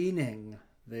retaining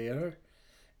there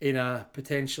in a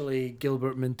potentially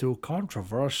Gilbert Minto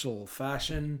controversial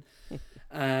fashion.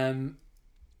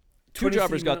 Two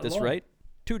jobbers got this right.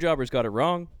 Two jobbers got it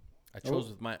wrong. I chose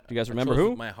with my. Do you guys I remember chose who?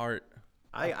 With my heart.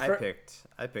 I picked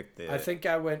the. I think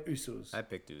I went Usos. I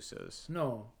picked Usos.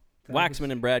 No.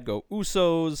 Waxman and Brad go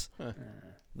Usos.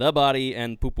 The Body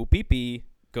and Poo Poo Pee Pee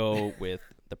go with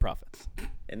the Profits.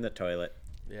 In the toilet.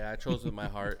 Yeah, I chose with my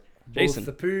heart. Jason.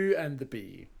 Both the poo and the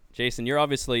pee. Jason, you're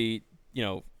obviously,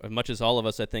 as much as all of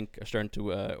us, I think, are starting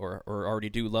to, or already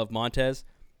do love Montez,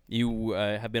 you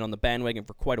have been on the bandwagon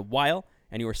for quite a while,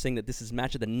 and you were saying that this is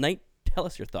match of the night. Tell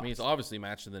us your thoughts. I mean, it's obviously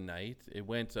match of the night. It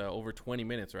went over 20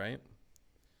 minutes, right?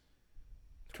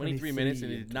 23 minutes,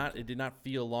 and it did not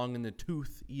feel long in the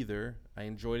tooth either. I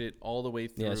enjoyed it all the way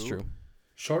through. Yeah, that's true.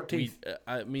 Short teeth.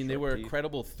 They were a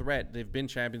credible threat. They've been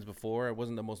champions before. It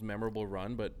wasn't the most memorable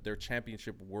run, but they're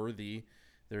championship worthy.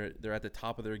 They're at the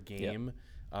top of their game.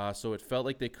 Yep. So it felt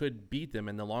like they could beat them.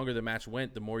 And the longer the match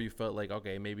went, the more you felt like,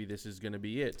 okay, maybe this is going to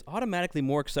be it. It's automatically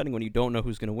more exciting when you don't know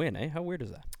who's going to win, eh? How weird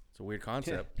is that? It's a weird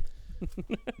concept.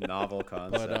 Novel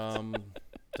concept. But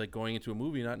it's like going into a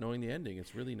movie not knowing the ending.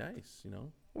 It's really nice,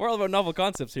 We're all about novel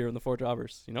concepts here in the Four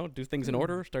Jobbers. Do things in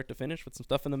order, start to finish, with some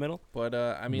stuff in the middle. But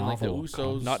I mean, like the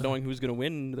Usos, not knowing who's going to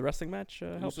win the wrestling match.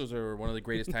 Helps. Usos are one of the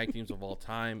greatest tag teams of all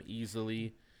time,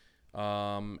 easily.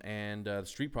 And the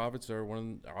Street Profits are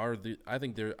I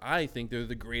think they're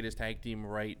the greatest tag team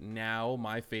right now.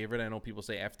 My favorite. I know people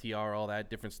say FTR, all that,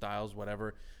 different styles,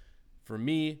 whatever. For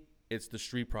me, it's the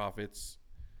Street Profits.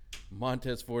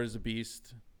 Montez Ford is a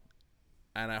beast,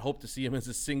 and I hope to see him as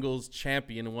a singles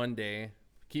champion one day.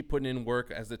 Keep putting in work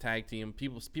as the tag team.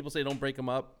 People say don't break them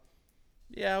up.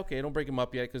 Yeah, okay, don't break them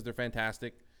up yet because they're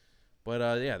fantastic. But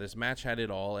this match had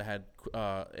it all. It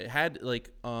had like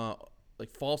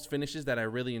false finishes that I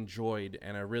really enjoyed,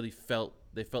 and I really felt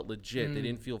they felt legit. They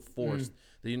didn't feel forced.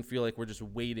 They didn't feel like we're just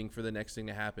waiting for the next thing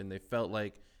to happen. They felt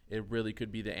like it really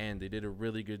could be the end. They did a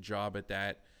really good job at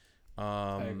that.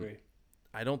 I agree.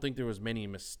 I don't think there was many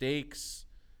mistakes.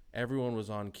 Everyone was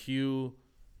on cue.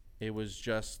 It was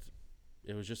just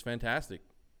fantastic.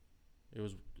 It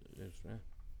was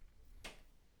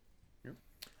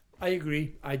I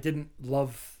agree. I didn't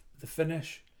love the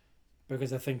finish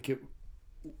because I think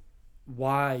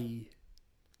why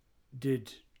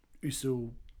did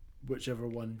Uso, whichever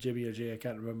one, Jimmy or Jay, I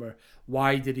can't remember,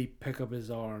 why did he pick up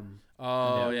his arm?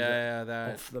 Oh,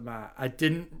 that off the mat. I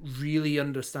didn't really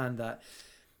understand that.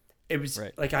 It was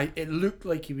it looked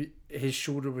like his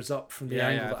shoulder was up from the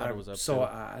angle that I saw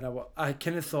it at, and I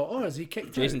kind of thought, has he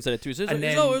kicked? Jason said it too. And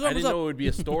then, I didn't know it would be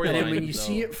a storyline. And then when you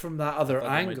see it from that other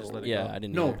angle, I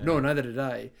didn't. No, neither did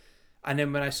I. And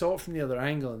then when I saw it from the other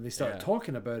angle, and they started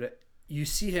talking about it, you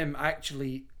see him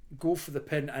actually go for the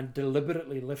pin and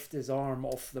deliberately lift his arm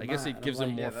off the mat. I guess it gives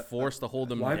him more force to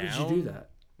hold him down. Why would you do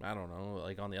that? I don't know.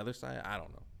 Like on the other side, I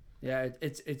don't know. Yeah,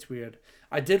 it's weird.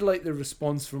 I did like the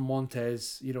response from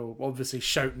Montez. Obviously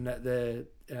shouting at the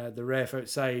ref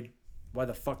outside. Why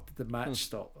the fuck did the match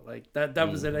stop? Like that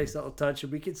was a nice little touch,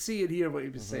 and we could see and hear what he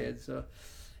was saying. So,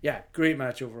 yeah, great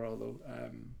match overall though.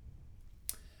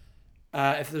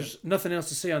 If there's nothing else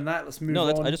to say on that, let's move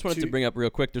on. I just wanted to bring up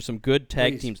real quick. There's some good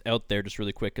tag teams out there, just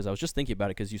really quick, because I was just thinking about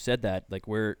it because you said that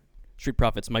where Street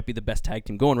Profits might be the best tag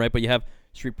team going, right? But you have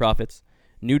Street Profits,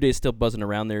 New Day's still buzzing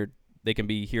around there. They can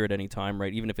be here at any time,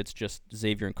 right? Even if it's just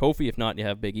Xavier and Kofi. If not, you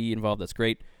have Big E involved. That's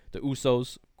great. The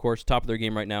Usos, of course, top of their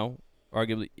game right now.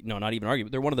 Arguably, no, not even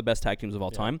arguably. They're one of the best tag teams of all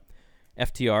time.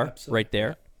 FTR, absolutely, right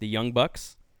there. The Young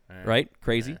Bucks, right?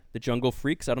 Crazy. The Jungle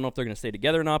Freaks. I don't know if they're going to stay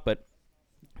together or not, but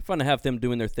fun to have them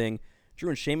doing their thing. Drew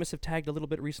and Sheamus have tagged a little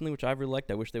bit recently, which I've really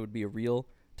liked. I wish they would be a real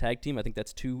tag team. I think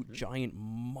that's two giant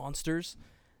monsters.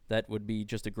 That would be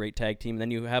just a great tag team. And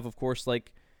then you have, of course,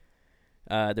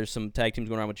 there's some tag teams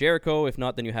going around with Jericho. If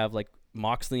not, then you have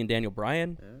Moxley and Daniel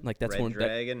Bryan. That's Red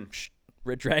Dragon.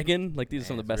 Red Dragon. These are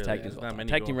some of the best tag teams.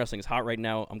 Tag team wrestling is hot right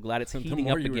now. I'm glad it's heating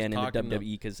up again in the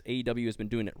WWE because AEW has been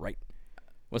doing it right.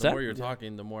 What's that? The more you're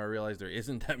talking, the more I realize there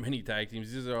isn't that many tag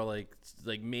teams. These are like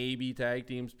maybe tag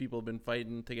teams people have been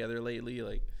fighting together lately.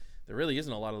 There really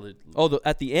isn't a lot of.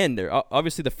 At the end there,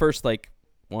 obviously the first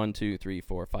 1, 2, 3,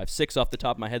 4, 5, 6 off the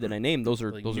top of my head that I named. Those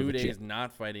are those New are Day legit. is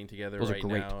not fighting together those right are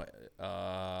great.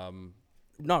 now.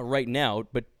 Not right now,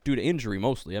 but due to injury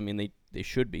mostly. I mean, they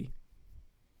should be.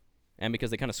 And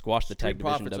because they kind of squashed the tag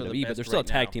division in WWE, but there's still a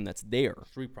tag team that's there.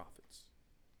 Street Profits.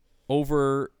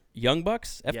 Over Young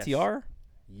Bucks, FTR?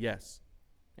 Yes.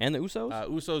 And the Usos?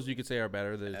 Usos, you could say, are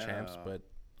better. They're the champs, but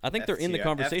I think they're in the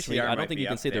conversation. I don't think you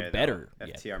can say they're better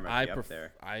yet. FTR might be up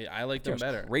there. I like them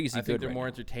better. Crazy I think good they're right more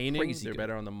now. entertaining. Crazy They're good.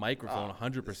 better on the microphone,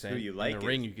 100%. Who you like in the is-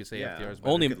 ring, you could say yeah. FTR is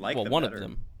better. Only could like them one better. of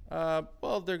them.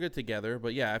 Well, they're good together,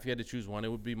 but yeah, if you had to choose one, it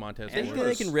would be Montez. And Ford.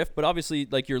 They can riff, but obviously,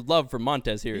 your love for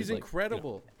Montez here He's is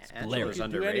incredible. Angela's He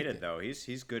can do underrated anything. though.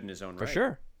 He's good in his own for right.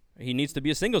 sure. He needs to be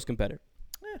a singles competitor.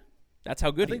 That's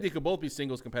how good I think he they could both be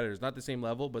singles competitors. Not the same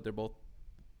level, but they're both.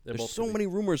 There's so many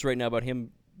rumors right now about him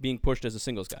being pushed as a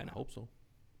singles guy I now. hope so.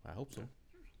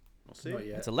 We'll see. Not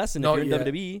yet. It's a lesson Not if you're in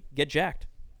yet. WWE, get jacked.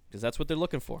 Because that's what they're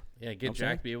looking for. Yeah, get I'm Jack,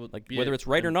 saying? be able Like, be whether it's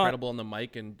right or not. incredible on the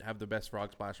mic and have the best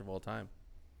frog splash of all time.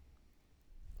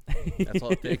 That's all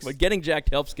it takes. But getting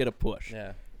jacked helps get a push.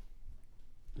 Yeah.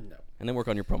 No. And then work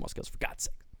on your promo skills, for God's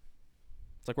sake.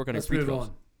 It's like working on your Let's free move throws.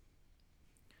 on.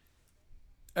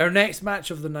 Our next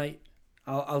match of the night,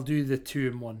 I'll do the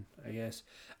 2-in-1, I guess,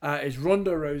 is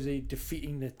Ronda Rousey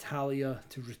defeating Natalya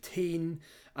to retain,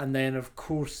 and then, of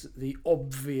course, the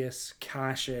obvious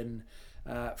cash-in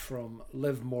from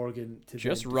Liv Morgan to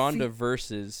Just then Ronda defeat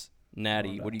versus Natty.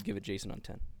 Ronda. What do you give it, Jason, on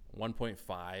 10?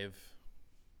 1.5.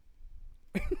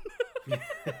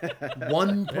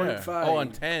 1.5. Oh,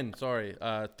 on 10. Sorry.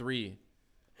 3.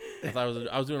 I thought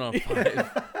I was doing it on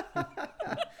 5.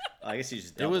 I guess you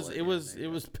just It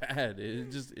was bad.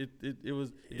 It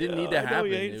didn't need to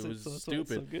happen. It was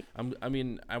stupid.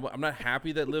 I'm not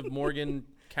happy that Liv Morgan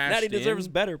cashed Natty deserves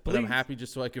in, better, but I'm please. happy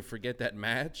just so I could forget that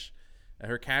match.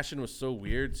 Her cash in was so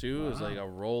weird too. It was like a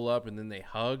roll up and then they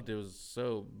hugged. It was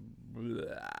so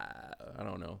I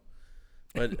don't know.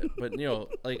 But you know,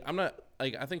 like I'm not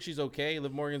like I think she's okay.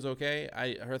 Liv Morgan's okay.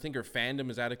 I think her fandom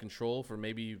is out of control for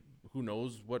maybe who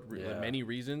knows what many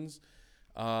reasons.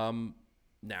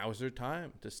 Now is her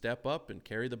time to step up and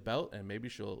carry the belt, and maybe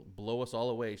she'll blow us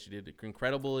all away. She did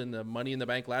incredible in the Money in the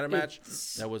Bank ladder match.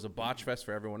 That was a botch fest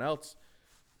for everyone else.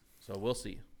 So we'll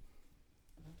see.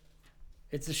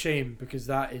 It's a shame because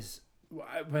that is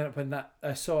when that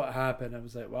I saw it happen. I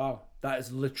was like, wow, that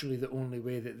is literally the only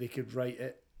way that they could write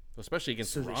it, Especially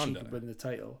against so that she Ronda. could win the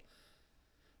title.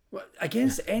 Well,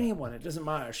 against anyone, it doesn't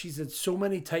matter. She's had so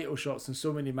many title shots and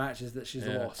so many matches that she's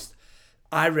lost.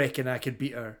 I reckon I could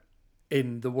beat her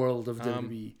in the world of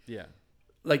WWE. Yeah.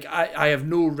 Like I have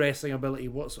no wrestling ability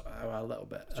whatsoever. A little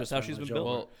bit. Just That's how not she's my been job. built.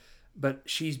 Well, But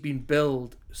she's been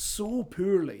billed so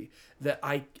poorly that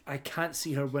I can't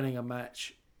see her winning a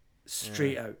match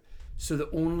straight out. So the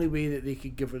only way that they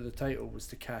could give her the title was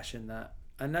to cash in that.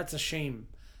 And that's a shame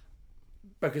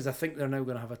because I think they're now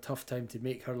going to have a tough time to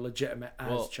make her legitimate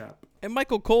as champ. And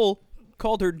Michael Cole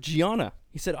called her Gianna.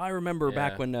 He said, I remember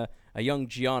back Yeah. when a young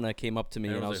Gianna came up to me,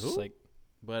 and I was like, just who? like,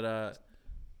 but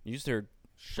you used her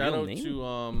shout real out name?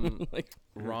 to like,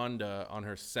 Ronda on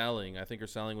her selling. I think her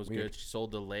selling was good. She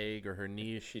sold the leg or her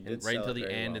knee She and did right sell until it the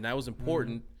very end, well. and that was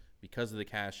important because of the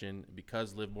cash in,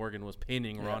 because Liv Morgan was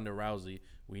pinning Ronda Rousey.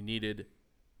 We needed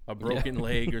a broken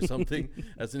leg or something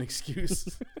as an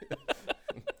excuse.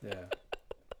 Yeah.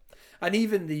 And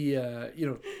even the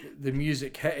the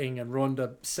music hitting and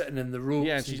Ronda sitting in the ropes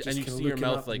Yeah, and, and just you kinda see her looking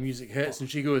mouth up, the like, music hits and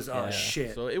she goes, "Oh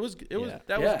shit!" So it was Yeah.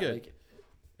 was good. like,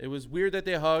 It was weird that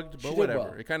they hugged, She but did whatever.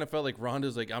 well. It kind of felt like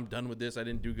Ronda's like, I'm done with this. I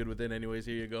didn't do good with it anyways.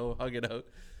 Here you go. Hug it out.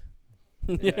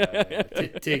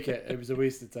 take it. It was a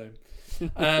waste of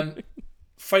time.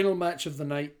 Final match of the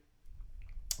night.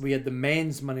 We had the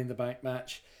men's Money in the Bank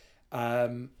match.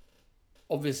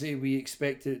 Obviously, we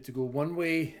expected it to go one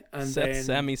way, and then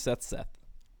Seth, Seth.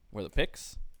 Were the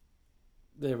picks?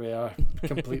 there we are.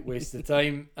 Complete waste of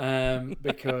time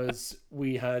because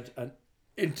we had an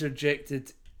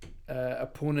interjected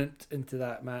opponent into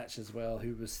that match as well,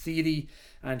 who was Theory,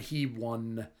 and he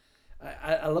won.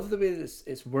 I love the way that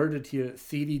it's worded here.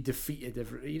 Theory defeated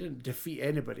he didn't defeat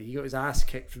anybody. He got his ass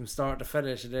kicked from start to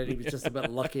finish, and then he was just a bit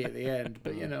lucky at the end.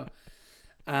 But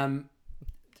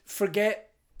forget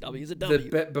W's a the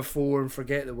W. bit before and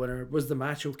forget the winner. Was the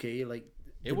match okay? Like,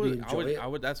 It did was. we enjoy it? I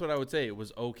would. That's what I would say. It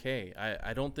was okay.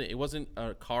 I don't think it wasn't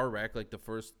a car wreck like the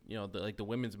first. Like the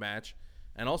women's match,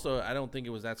 and also I don't think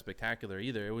it was that spectacular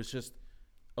either. It was just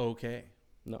okay.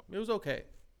 No. It was okay.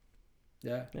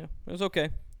 Yeah. Yeah, it was okay.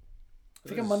 I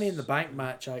think a Money in the Bank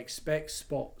match, I expect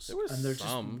spots, There was and they're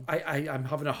some. just. I'm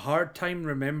having a hard time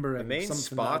remembering The main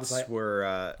something that I was spots like,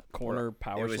 were Corner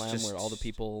power it was slam just- where all the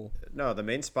people. No, the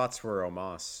main spots were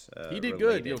Omos. He did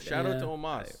good. related. Shout out to Yeah.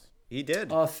 Omos. He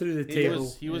did. oh, through the He table.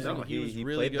 was. He was. No, He was he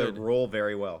really played good. the role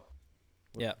very well.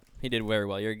 Yeah, he did very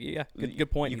well. Good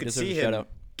point. You He could deserves see a shout him out.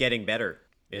 getting better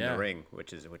in Yeah. the ring,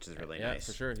 which is really Yeah, nice.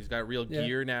 for sure. He's got real Yeah.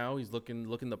 gear now. He's looking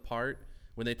the part.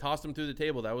 When they tossed him through the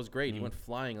table, that was great. He went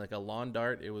flying like a lawn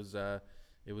dart. It was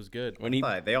good. When he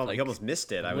He almost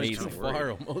missed it. I was Went too kind of far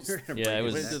worried. almost. yeah, it He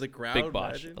was went to the crowd. big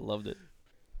botch. imagine. I loved it.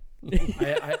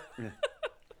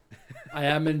 I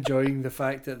am enjoying the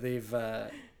fact that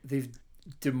they've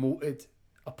demoted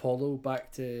Apollo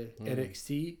back to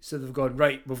NXT, so they've gone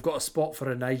right. We've got a spot for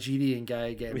a Nigerian guy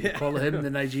again. We call him the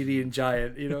Nigerian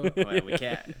Giant. Well, we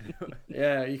can't.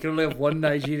 Yeah, you can only have one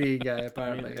Nigerian guy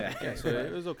apparently. So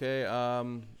it was okay.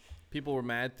 people were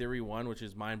mad Theory won, which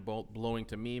is mind-blowing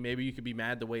to me. Maybe you could be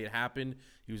mad the way it happened.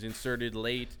 He was inserted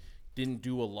late, didn't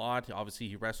do a lot. Obviously,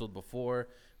 he wrestled before,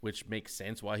 which makes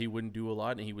sense why he wouldn't do a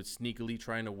lot, and he was sneakily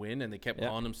trying to win, and they kept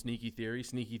calling him Sneaky Theory,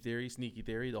 Sneaky Theory, Sneaky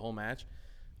Theory the whole match.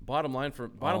 Bottom line for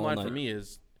me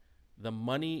is the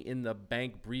Money in the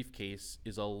Bank briefcase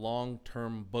is a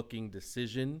long-term booking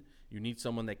decision. You need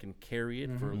someone that can carry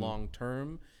it for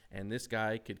long-term, and this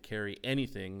guy could carry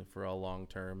anything for a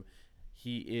long-term.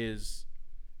 He is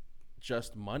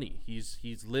just money.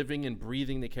 He's living and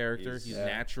breathing the character. He's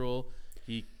natural.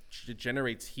 He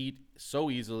generates heat so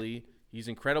easily. He's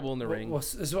incredible in the ring.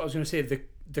 This is what I was going to say.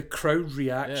 The crowd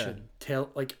reaction.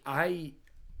 I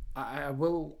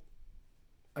will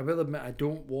admit I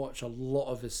don't watch a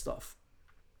lot of his stuff.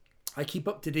 I keep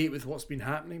up to date with what's been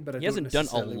happening, but I don't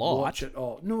necessarily watch it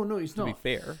all. No, he's not. To be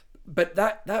fair, but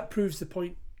that proves the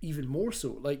point even more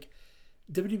so. Like,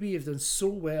 WWE have done so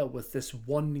well with this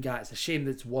one guy. It's a shame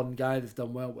that it's one guy they've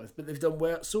done well with, but they've done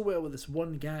so well with this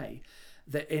one guy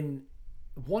that in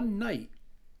one night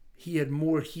he had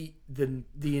more heat than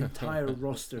the entire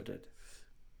roster did.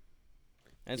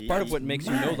 And it's part of what makes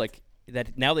you know, like,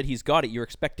 that now that he's got it, you're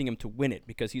expecting him to win it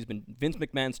because he's been Vince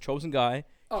McMahon's chosen guy.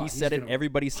 He said it.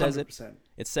 Everybody says 100%.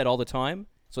 It's said all the time.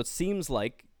 So it seems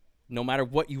like no matter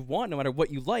what you want, no matter what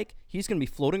you like, he's going to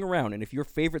be floating around. And if your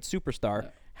favorite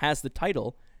superstar has the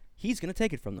title, he's going to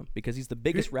take it from them because he's the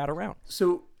biggest rat around.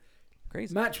 So,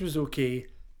 crazy. Match was okay.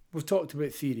 We've talked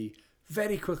about Theory.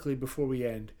 Very quickly before we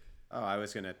end. Oh, I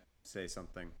was going to say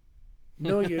something.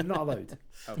 No, you're not allowed.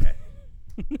 Okay.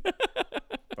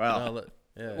 Well,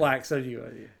 Wax, are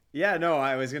you? Yeah, no,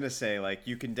 I was going to say, like,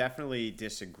 you can definitely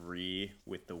disagree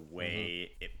with the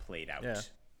way it played out. Yeah.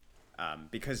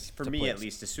 Because for me, at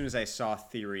least, as soon as I saw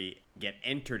Theory get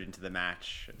entered into the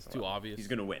match, it's too obvious. He's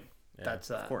going to win. Yeah.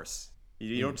 That's of course.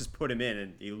 You don't just put him in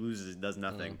and he loses, does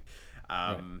nothing.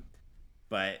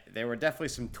 But there were definitely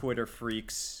some Twitter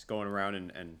freaks going around,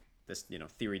 and this,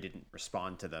 Theory didn't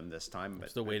respond to them this time. But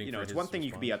still waiting. For it's one thing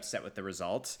you could be upset with the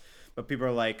results, but people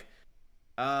are like,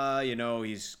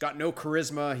 he's got no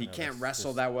charisma. He can't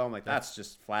wrestle that well. I'm like, that's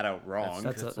just flat out wrong.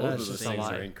 Both of those things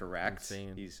are incorrect.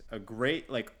 Insane. He's a great,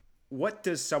 like, what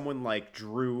does someone like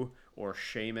Drew or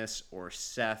Sheamus or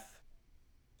Seth,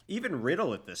 even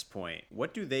Riddle at this point,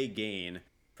 what do they gain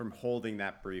from holding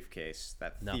that briefcase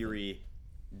that Theory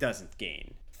doesn't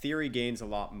gain? Theory gains a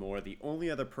lot more. The only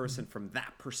other person from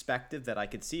that perspective that I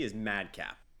could see is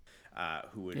Madcap,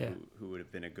 who would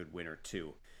have been a good winner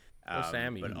too. Or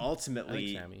Sammy. But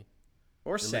ultimately, Sammy.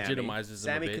 Or Sammy. Legitimizes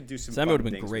Sammy him a could do some Sammy fun would have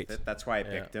been things great. with it. That's why I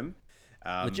picked him.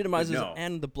 Legitimizes no.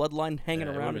 and the bloodline hanging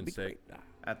Yeah, it around would've would be been great. sick.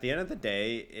 At the end of the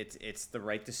day, it's the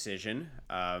right decision.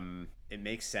 It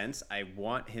makes sense. I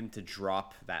want him to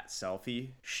drop that selfie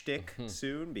shtick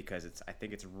soon because I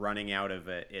think it's running out of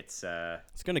it. It's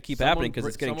going to keep happening because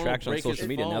it's getting traction on social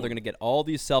media. Now they're going to get all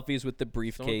these selfies with the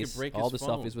briefcase, all the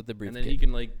selfies with the briefcase. And then he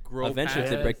can like grow. Eventually, if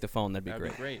past they break the phone, that'd be That'd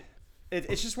great. be great.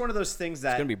 It's just one of those things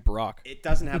that It's going to be Brock. It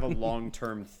doesn't have a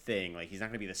long-term thing. Like, he's not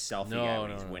going to be the selfie guy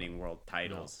when he's winning world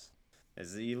titles.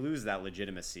 As you lose that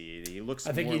legitimacy, he looks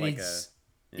I think more he like needs.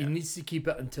 He needs to keep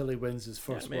it until he wins his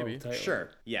first world title. Sure,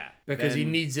 yeah. Because he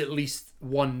needs at least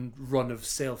one run of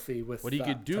selfie with. What he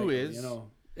could do title, is,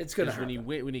 it's gonna happen.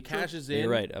 when he cashes in. You're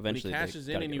right. Eventually, when he cashes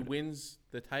in and he get it. wins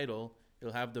the title,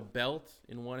 he'll have the belt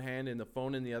in one hand and the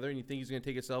phone in the other, and you think he's gonna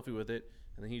take a selfie with it,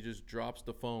 and then he just drops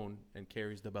the phone and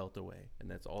carries the belt away, and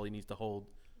that's all he needs to hold.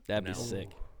 That'd be sick.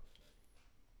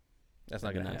 That's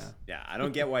not gonna happen. Yeah, I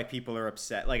don't get why people are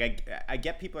upset. Like, I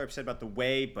get people are upset about the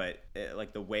way, but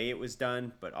like the way it was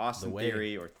done. But Austin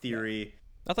Theory or Theory,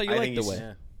 I thought you liked the way.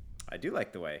 Yeah. I do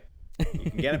like the way.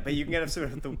 You can get it, but you can get sort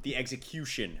of the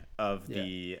execution of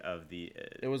the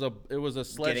It was a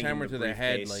sledgehammer to the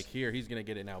head. briefcase. Like, here, he's gonna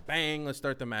get it now. Bang! Let's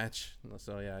start the match.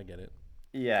 So yeah, I get it.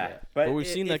 Yeah, But we've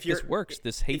seen that this works.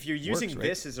 This hate If you're using works, right?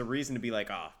 this as a reason to be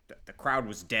like, oh, the crowd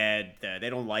was dead. They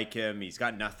don't like him. He's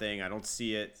got nothing. I don't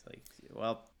see it. It's like,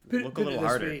 well, look a little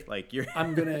harder. Way, like you're.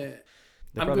 I'm gonna. They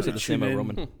I'm probably gonna said the same tune about in.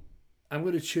 Roman. I'm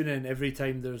going to tune in every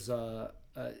time there's a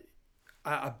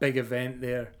big event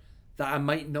there that I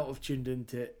might not have tuned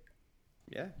into.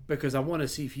 Yeah, because I want to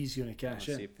see if he's going to cash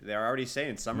in. They're already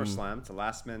saying SummerSlam. It's a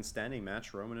last man standing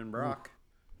match, Roman and Brock.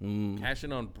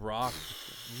 Cashing on Brock.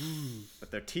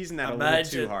 But they're teasing that a little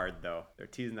too hard, though. They're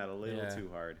teasing that a little too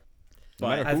hard.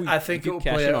 But I think it'll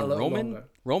play in out on a little Roman.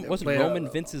 longer. Wasn't Roman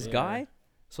Vince's guy?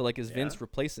 So like, is Vince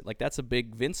replacing? Like, that's a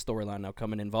big Vince storyline now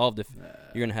coming involved. If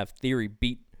you're gonna have Theory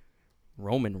beat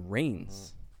Roman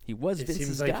Reigns, he was Vince's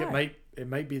seems like guy. it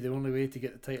might be the only way to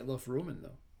get the title off Roman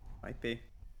though. Might be.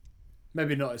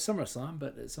 Maybe not at SummerSlam,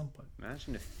 but at some point.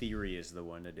 Imagine if Theory is the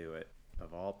one to do it.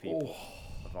 Of all people.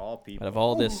 Of all people. Out of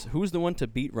all this, who's the one to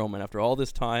beat Roman after all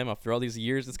this time, after all these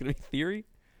years? It's going to be Theory?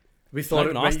 We thought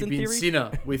it even might have Austin been Theory?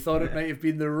 Cena. We thought it might have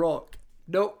been The Rock.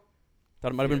 Nope.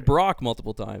 Thought it might have been Brock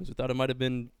multiple times. We thought it might have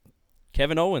been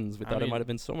Kevin Owens. We thought it might have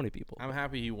been so many people. I'm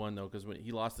happy he won though, because when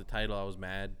he lost the title, I was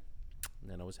mad, and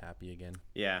then I was happy again.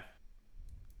 Yeah.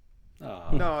 Oh.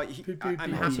 No, I'm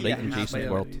happy. Isolate in Jason's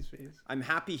world. I'm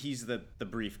happy he's the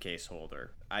briefcase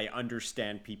holder. I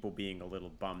understand people being a little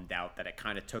bummed out that it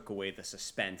kind of took away the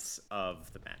suspense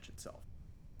of the match itself.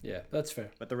 Yeah, that's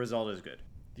fair. But the result is good.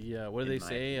 The what do In they my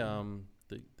say? opinion.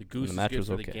 The goose is match good was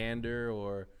for the okay. gander,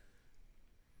 or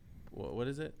what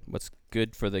is it? What's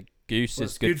good for the goose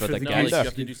What's is good for the No, like you gander.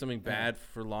 have to do something bad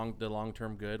for the long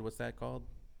term good. What's that called?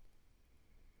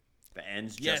 The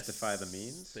ends justify the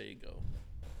means. There you go.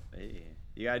 Hey,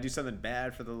 you gotta do something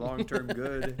bad for the long term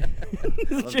good.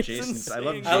 Jason's I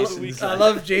love saying Jason's. I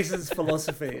love Jason's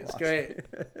philosophy. It's great.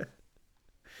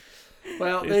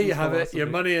 Well, there you Jason's have it. Your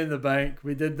philosophy. money in the bank.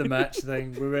 We did the match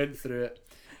thing. We went through it.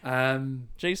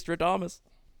 Jay Stradamus.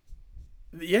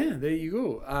 Yeah, there you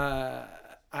go.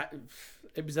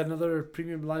 It was another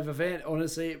premium live event.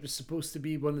 Honestly, it was supposed to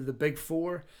be one of the big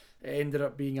four. It ended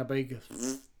up being a big.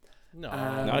 No,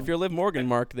 Not if you're Liv Morgan,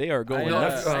 Mark. They are going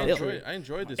nuts. I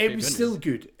enjoyed this. It was pay-per-view. still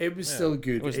good. It was still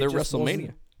good. It was their just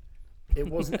WrestleMania. It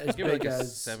wasn't as Give it big like a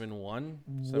as 7-1.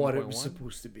 what it was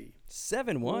supposed to be.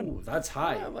 7-1. Ooh, that's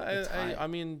high. That's high. I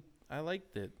mean, I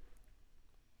liked it.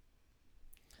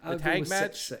 I'll go tag with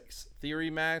match? 6-6. Theory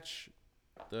match,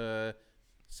 the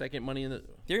second Money in the.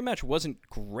 Theory match wasn't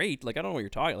great. Like, I don't know what you're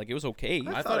talking. Like, it was okay.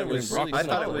 I thought it was really I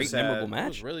thought it solid. was great, memorable It match.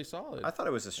 was really solid. I thought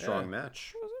it was a strong Yeah.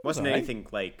 match. was Wasn't alright. anything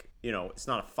like, it's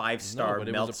not a 5-star but it was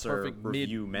a Meltzer perfect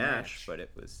review mid-match. match, but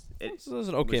it was This was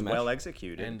an okay was match. well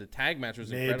executed. And the tag match was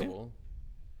Mid. incredible.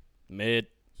 Mid.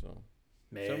 So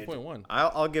Mid. 7.1.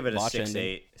 I'll give it a Botch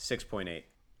 6.8. 6.8.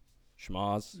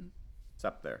 Schmaz. It's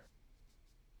up there.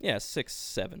 Yeah,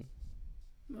 6-7.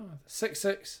 No,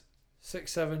 6-6,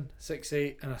 6-7,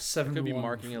 6-8, and a 7-1. Could be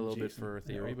marking a from little bit Jason. for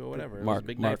Theory, but whatever. It was Mark, a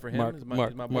big Mark, night for him. Mark, It's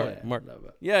Mark, my Mark, boy. Mark. Love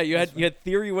it. Yeah, you That's had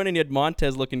Theory winning. You had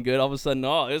Montez looking good. All of a sudden,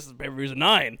 this is pay-per-view's a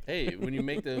 9. Hey, when you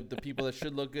make the people that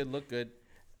should look good,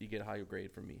 you get a higher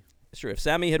grade from me. Sure, if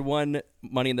Sammy had won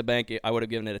Money in the Bank, I would have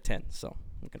given it a 10. So,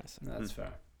 what can I say? That's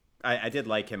fair. I did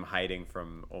like him hiding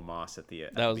from Omos at the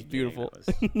That was beginning. beautiful.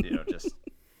 That was, just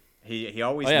he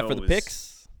always Oh, yeah, knows. for the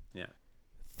picks. Yeah.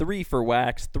 3 for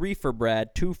Wax, 3 for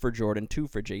Brad, 2 for Jordan, 2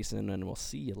 for Jason, and we'll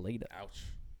see you later. Ouch.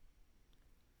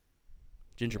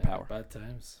 Ginger Yeah, Power. Bad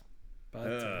times.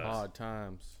 Bad Ugh. times. Hard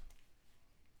times.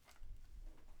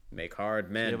 Make hard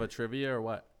Do men. you have a trivia or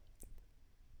what?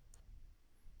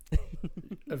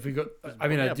 Have we got? I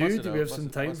mean, Yeah, I do. bust it Do we out, have bust some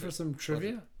it, time bust for it, some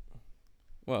trivia?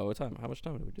 Well, what time? How much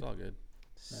time do we It's do? all good.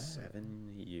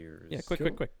 7 years. Yeah, quick.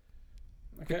 Okay.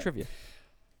 Quick trivia.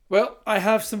 Well, I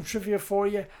have some trivia for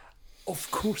you. Of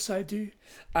course I do.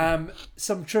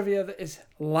 Some trivia that is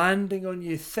landing on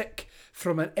you thick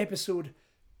from an episode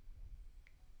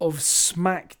of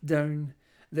SmackDown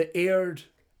that aired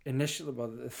initially. Well,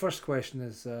 the first question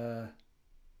is... wait,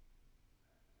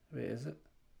 is it?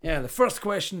 Yeah, the first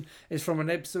question is from an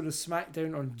episode of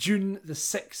SmackDown on June the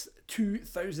 6th,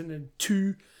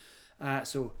 2002.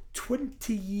 So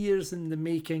 20 years in the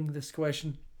making, this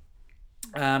question.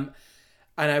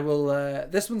 And I will,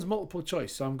 this one's multiple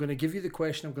choice, so I'm going to give you the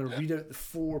question, I'm going to read out the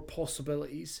 4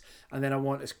 possibilities, and then I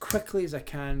want as quickly as I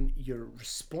can your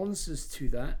responses to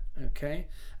that, okay?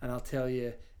 And I'll tell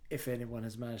you if anyone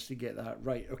has managed to get that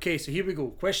right. Okay, so here we go.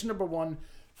 Question number 1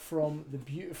 from the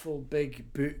beautiful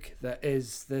big book that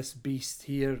is this beast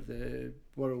here, the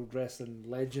World Wrestling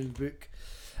Legend book.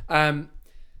 On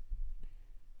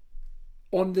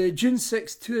the June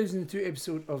 6, 2002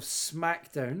 episode of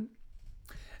SmackDown,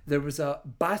 there was a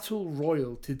battle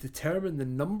royal to determine the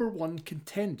number 1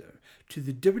 contender to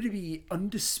the WWE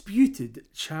Undisputed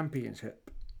Championship.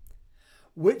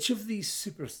 Which of these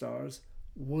superstars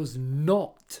was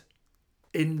not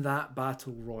in that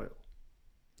battle royal?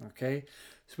 Okay,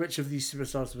 so which of these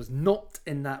superstars was not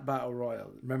in that battle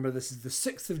royal? Remember, this is the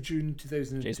 6th of June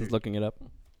 2002. Jason's looking it up.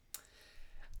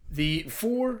 The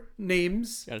 4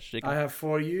 names Gotta shake I it. have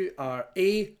for you are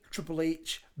A, Triple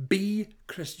H, B,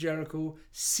 Chris Jericho,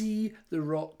 C, The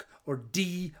Rock, or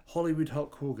D, Hollywood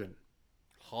Hulk Hogan.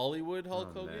 Hollywood Hulk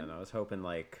Oh, Hogan? man, I was hoping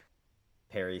like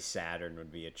Perry Saturn would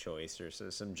be a choice or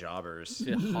some jobbers. Is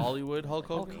it Hollywood Hulk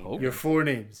Hogan? Hogan. Your 4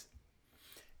 names.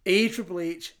 A, Triple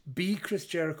H, B, Chris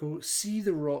Jericho, C,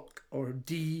 The Rock, or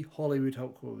D, Hollywood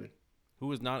Hulk Hogan. Who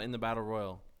was not in the Battle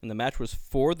Royal? And the match was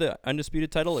for the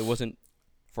undisputed title. It wasn't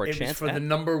for a It was chance for at. the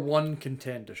number 1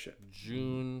 contendership.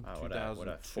 June Oh, 2002. what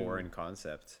a foreign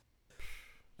concept.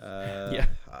 Yeah.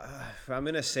 I'm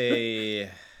gonna say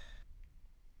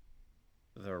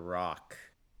The Rock.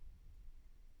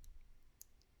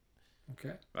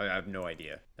 Okay. I have no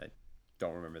idea. I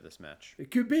don't remember this match.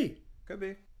 It could be. Could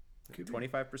be.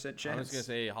 25% chance. I was gonna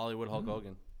say Hollywood Hulk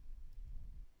Hogan.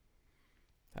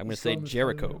 I'm going to say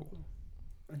Jericho.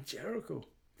 And Jericho.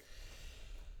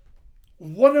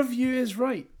 One of you is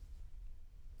right.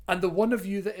 And the one of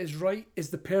you that is right is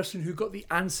the person who got the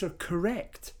answer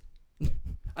correct.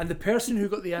 And the person who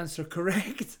got the answer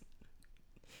correct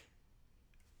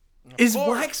is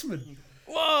Waxman.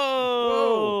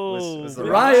 Whoa! Was the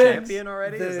Ryan, Rock champion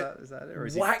already? Is that it? Or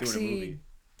is he doing a waxy, movie?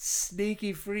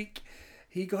 snaky freak.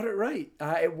 He got it right.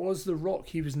 It was The Rock.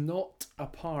 He was not a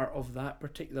part of that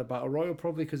particular battle royal,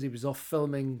 probably because he was off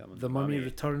filming The Mummy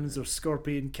Returns or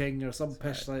Scorpion King or some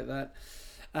pish like that.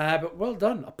 But well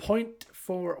done. A point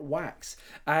for Wax.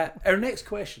 Our next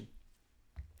question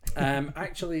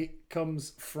actually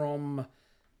comes from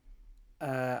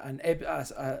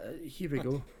here we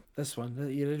go. This one. Are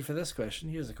you ready for this question?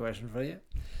 Here's a question for you.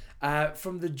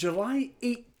 From the July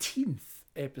 18th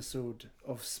episode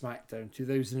of SmackDown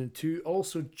 2002,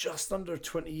 also just under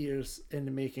 20 years in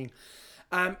the making.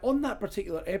 On that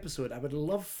particular episode, I would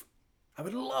love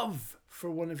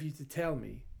for one of you to tell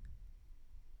me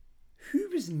who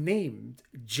was named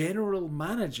general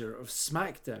manager of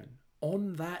SmackDown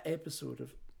on that episode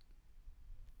of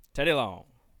Teddy Long.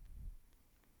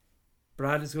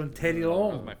 Brad is going Teddy That was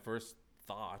Long. my first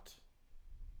thought.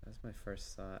 That's my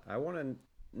first thought. I want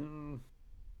to.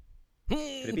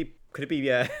 Could it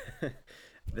be?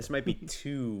 This might be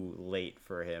too late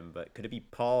for him, but could it be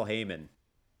Paul Heyman?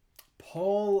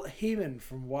 Paul Heyman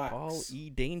from Wax. Paul E.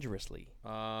 Dangerously.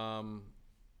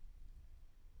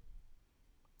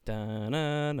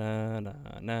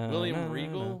 William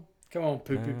Regal. Come on,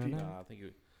 Poo Poo Pee. I think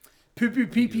it. Poo Poo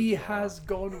Pee Pee has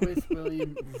gone with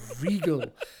William Regal.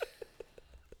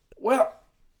 Well,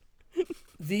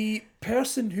 the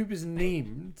person who was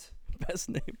named Best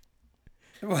name.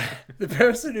 the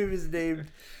person who was named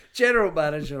general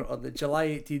manager on the July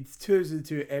 18th,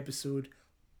 2002 episode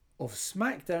of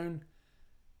SmackDown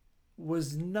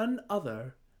was none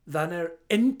other than our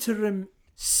interim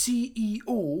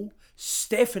CEO,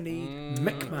 Stephanie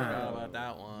McMahon. About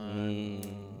that one.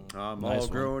 I'm Nice all one.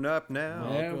 grown up now.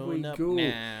 There we Growing up go.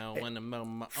 now, when I'm on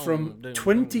my From own.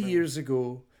 20 years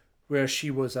ago, where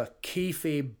she was a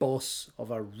kayfabe boss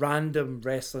of a random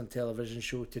wrestling television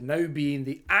show, to now being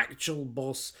the actual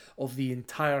boss of the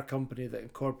entire company that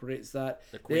incorporates that.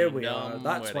 The There we are. Queendom,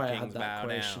 That's where why the I had kings that bow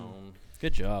question. down.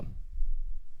 Good job.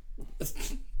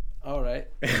 All right.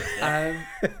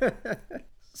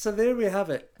 So there we have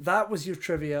it. That was your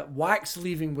trivia. Wax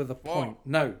leaving with a point.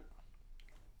 Now,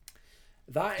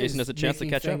 that Jason is has a chance to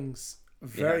making catch up. things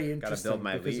very Yeah, gotta interesting build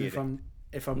my because lead.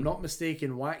 if I'm not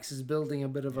mistaken, Wax is building a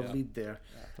bit of a lead there.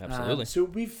 Absolutely. So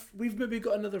we've maybe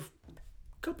got another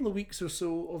couple of weeks or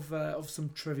so of some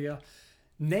trivia.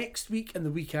 Next week and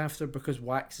the week after, because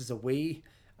Wax is away,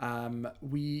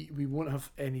 we won't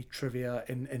have any trivia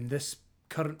in this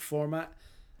current format.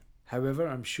 However,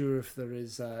 I'm sure if there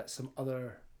is some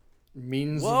other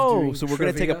means of Whoa! doing So we're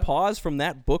going to take a trivia- pause from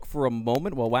that book for a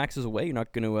moment while Wax is away. You're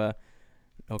not going to.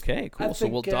 Okay, cool. So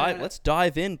we'll think, dive. Let's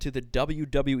dive into the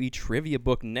WWE trivia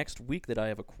book next week that I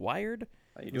have acquired.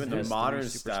 Are you doing Has the three modern superstars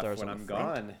stuff on when the I'm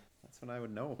front. gone? That's when I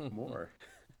would know more.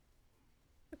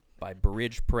 By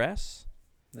Bridge Press.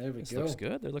 There we This go. looks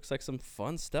good. There looks like some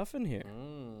fun stuff in here.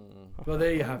 Well,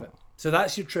 there you have it. So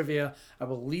that's your trivia. I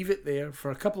will leave it there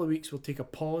for a couple of weeks. We'll take a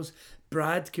pause.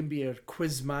 Brad can be our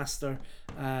quiz master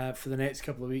for the next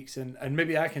couple of weeks, and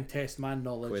maybe I can test my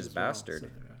knowledge. Quiz as well. bastard. So,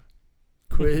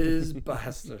 quiz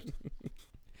bastard.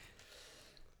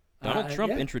 Donald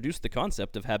Trump yeah. introduced the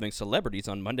concept of having celebrities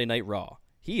on Monday Night Raw.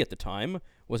 He, at the time,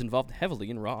 was involved heavily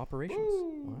in Raw operations.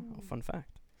 Wow, fun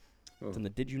fact. It's in the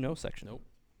Did You Know section. Nope.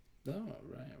 Oh,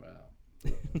 right,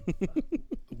 well.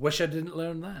 Wish I didn't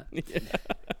learn that.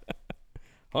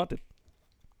 Haunted.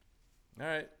 All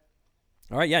right.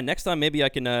 All right, yeah, next time maybe I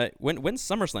can... when's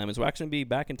SummerSlam? Is Wax going to be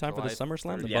back in time for the July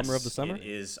SummerSlam? The 30th. bummer of the summer? It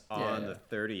is on Yeah.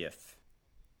 the 30th.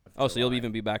 Oh, so you'll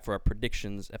even be back for our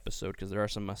predictions episode because there are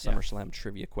some SummerSlam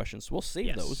trivia questions. So we'll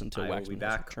save those until I will Waxman be has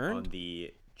back returned. on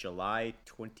the July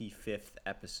 25th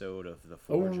episode of the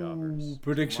Four Jobbers.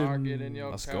 Prediction. Mark it in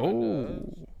your Let's calendars.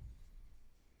 go.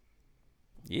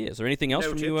 Yeah, is there anything else No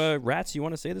from tips. you rats you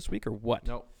want to say this week or what?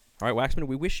 Nope. All right, Waxman,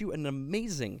 we wish you an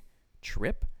amazing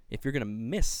trip. If you're going to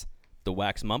miss the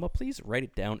Wax Mama, please write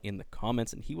it down in the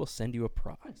comments and he will send you a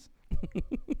prize.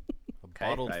 A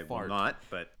bottled I will fart. not,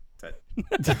 but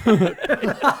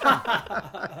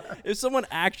If someone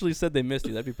actually said they missed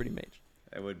you, that'd be pretty mage.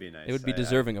 It would be nice. It would be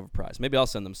deserving of a prize. Maybe I'll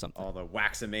send them something. All the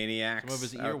waxamaniacs Some of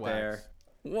his out there.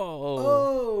 Whoa.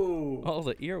 Oh, All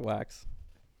the earwax.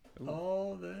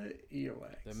 all the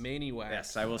earwax. The mani wax.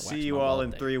 Yes, I will Wax see you my all ball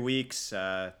in day. 3 weeks.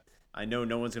 I know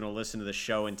no one's going to listen to the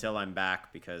show until I'm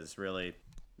back because really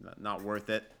not worth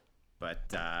it.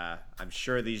 But I'm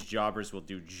sure these jobbers will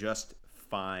do just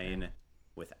fine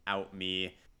without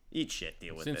me. Eat shit,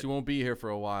 deal with Since it. you won't be here for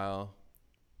a while.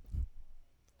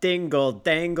 Dingle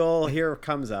dangle, here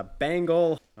comes a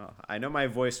bangle. Oh, I know my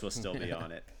voice will still be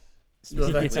on it. No,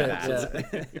 that's it.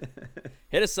 Specifically Yeah.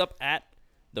 Hit us up at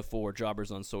The 4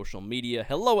 Jobbers on social media.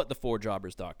 Hello at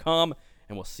the4jobbers.com.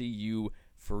 And we'll see you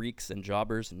freaks and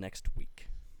jobbers next week.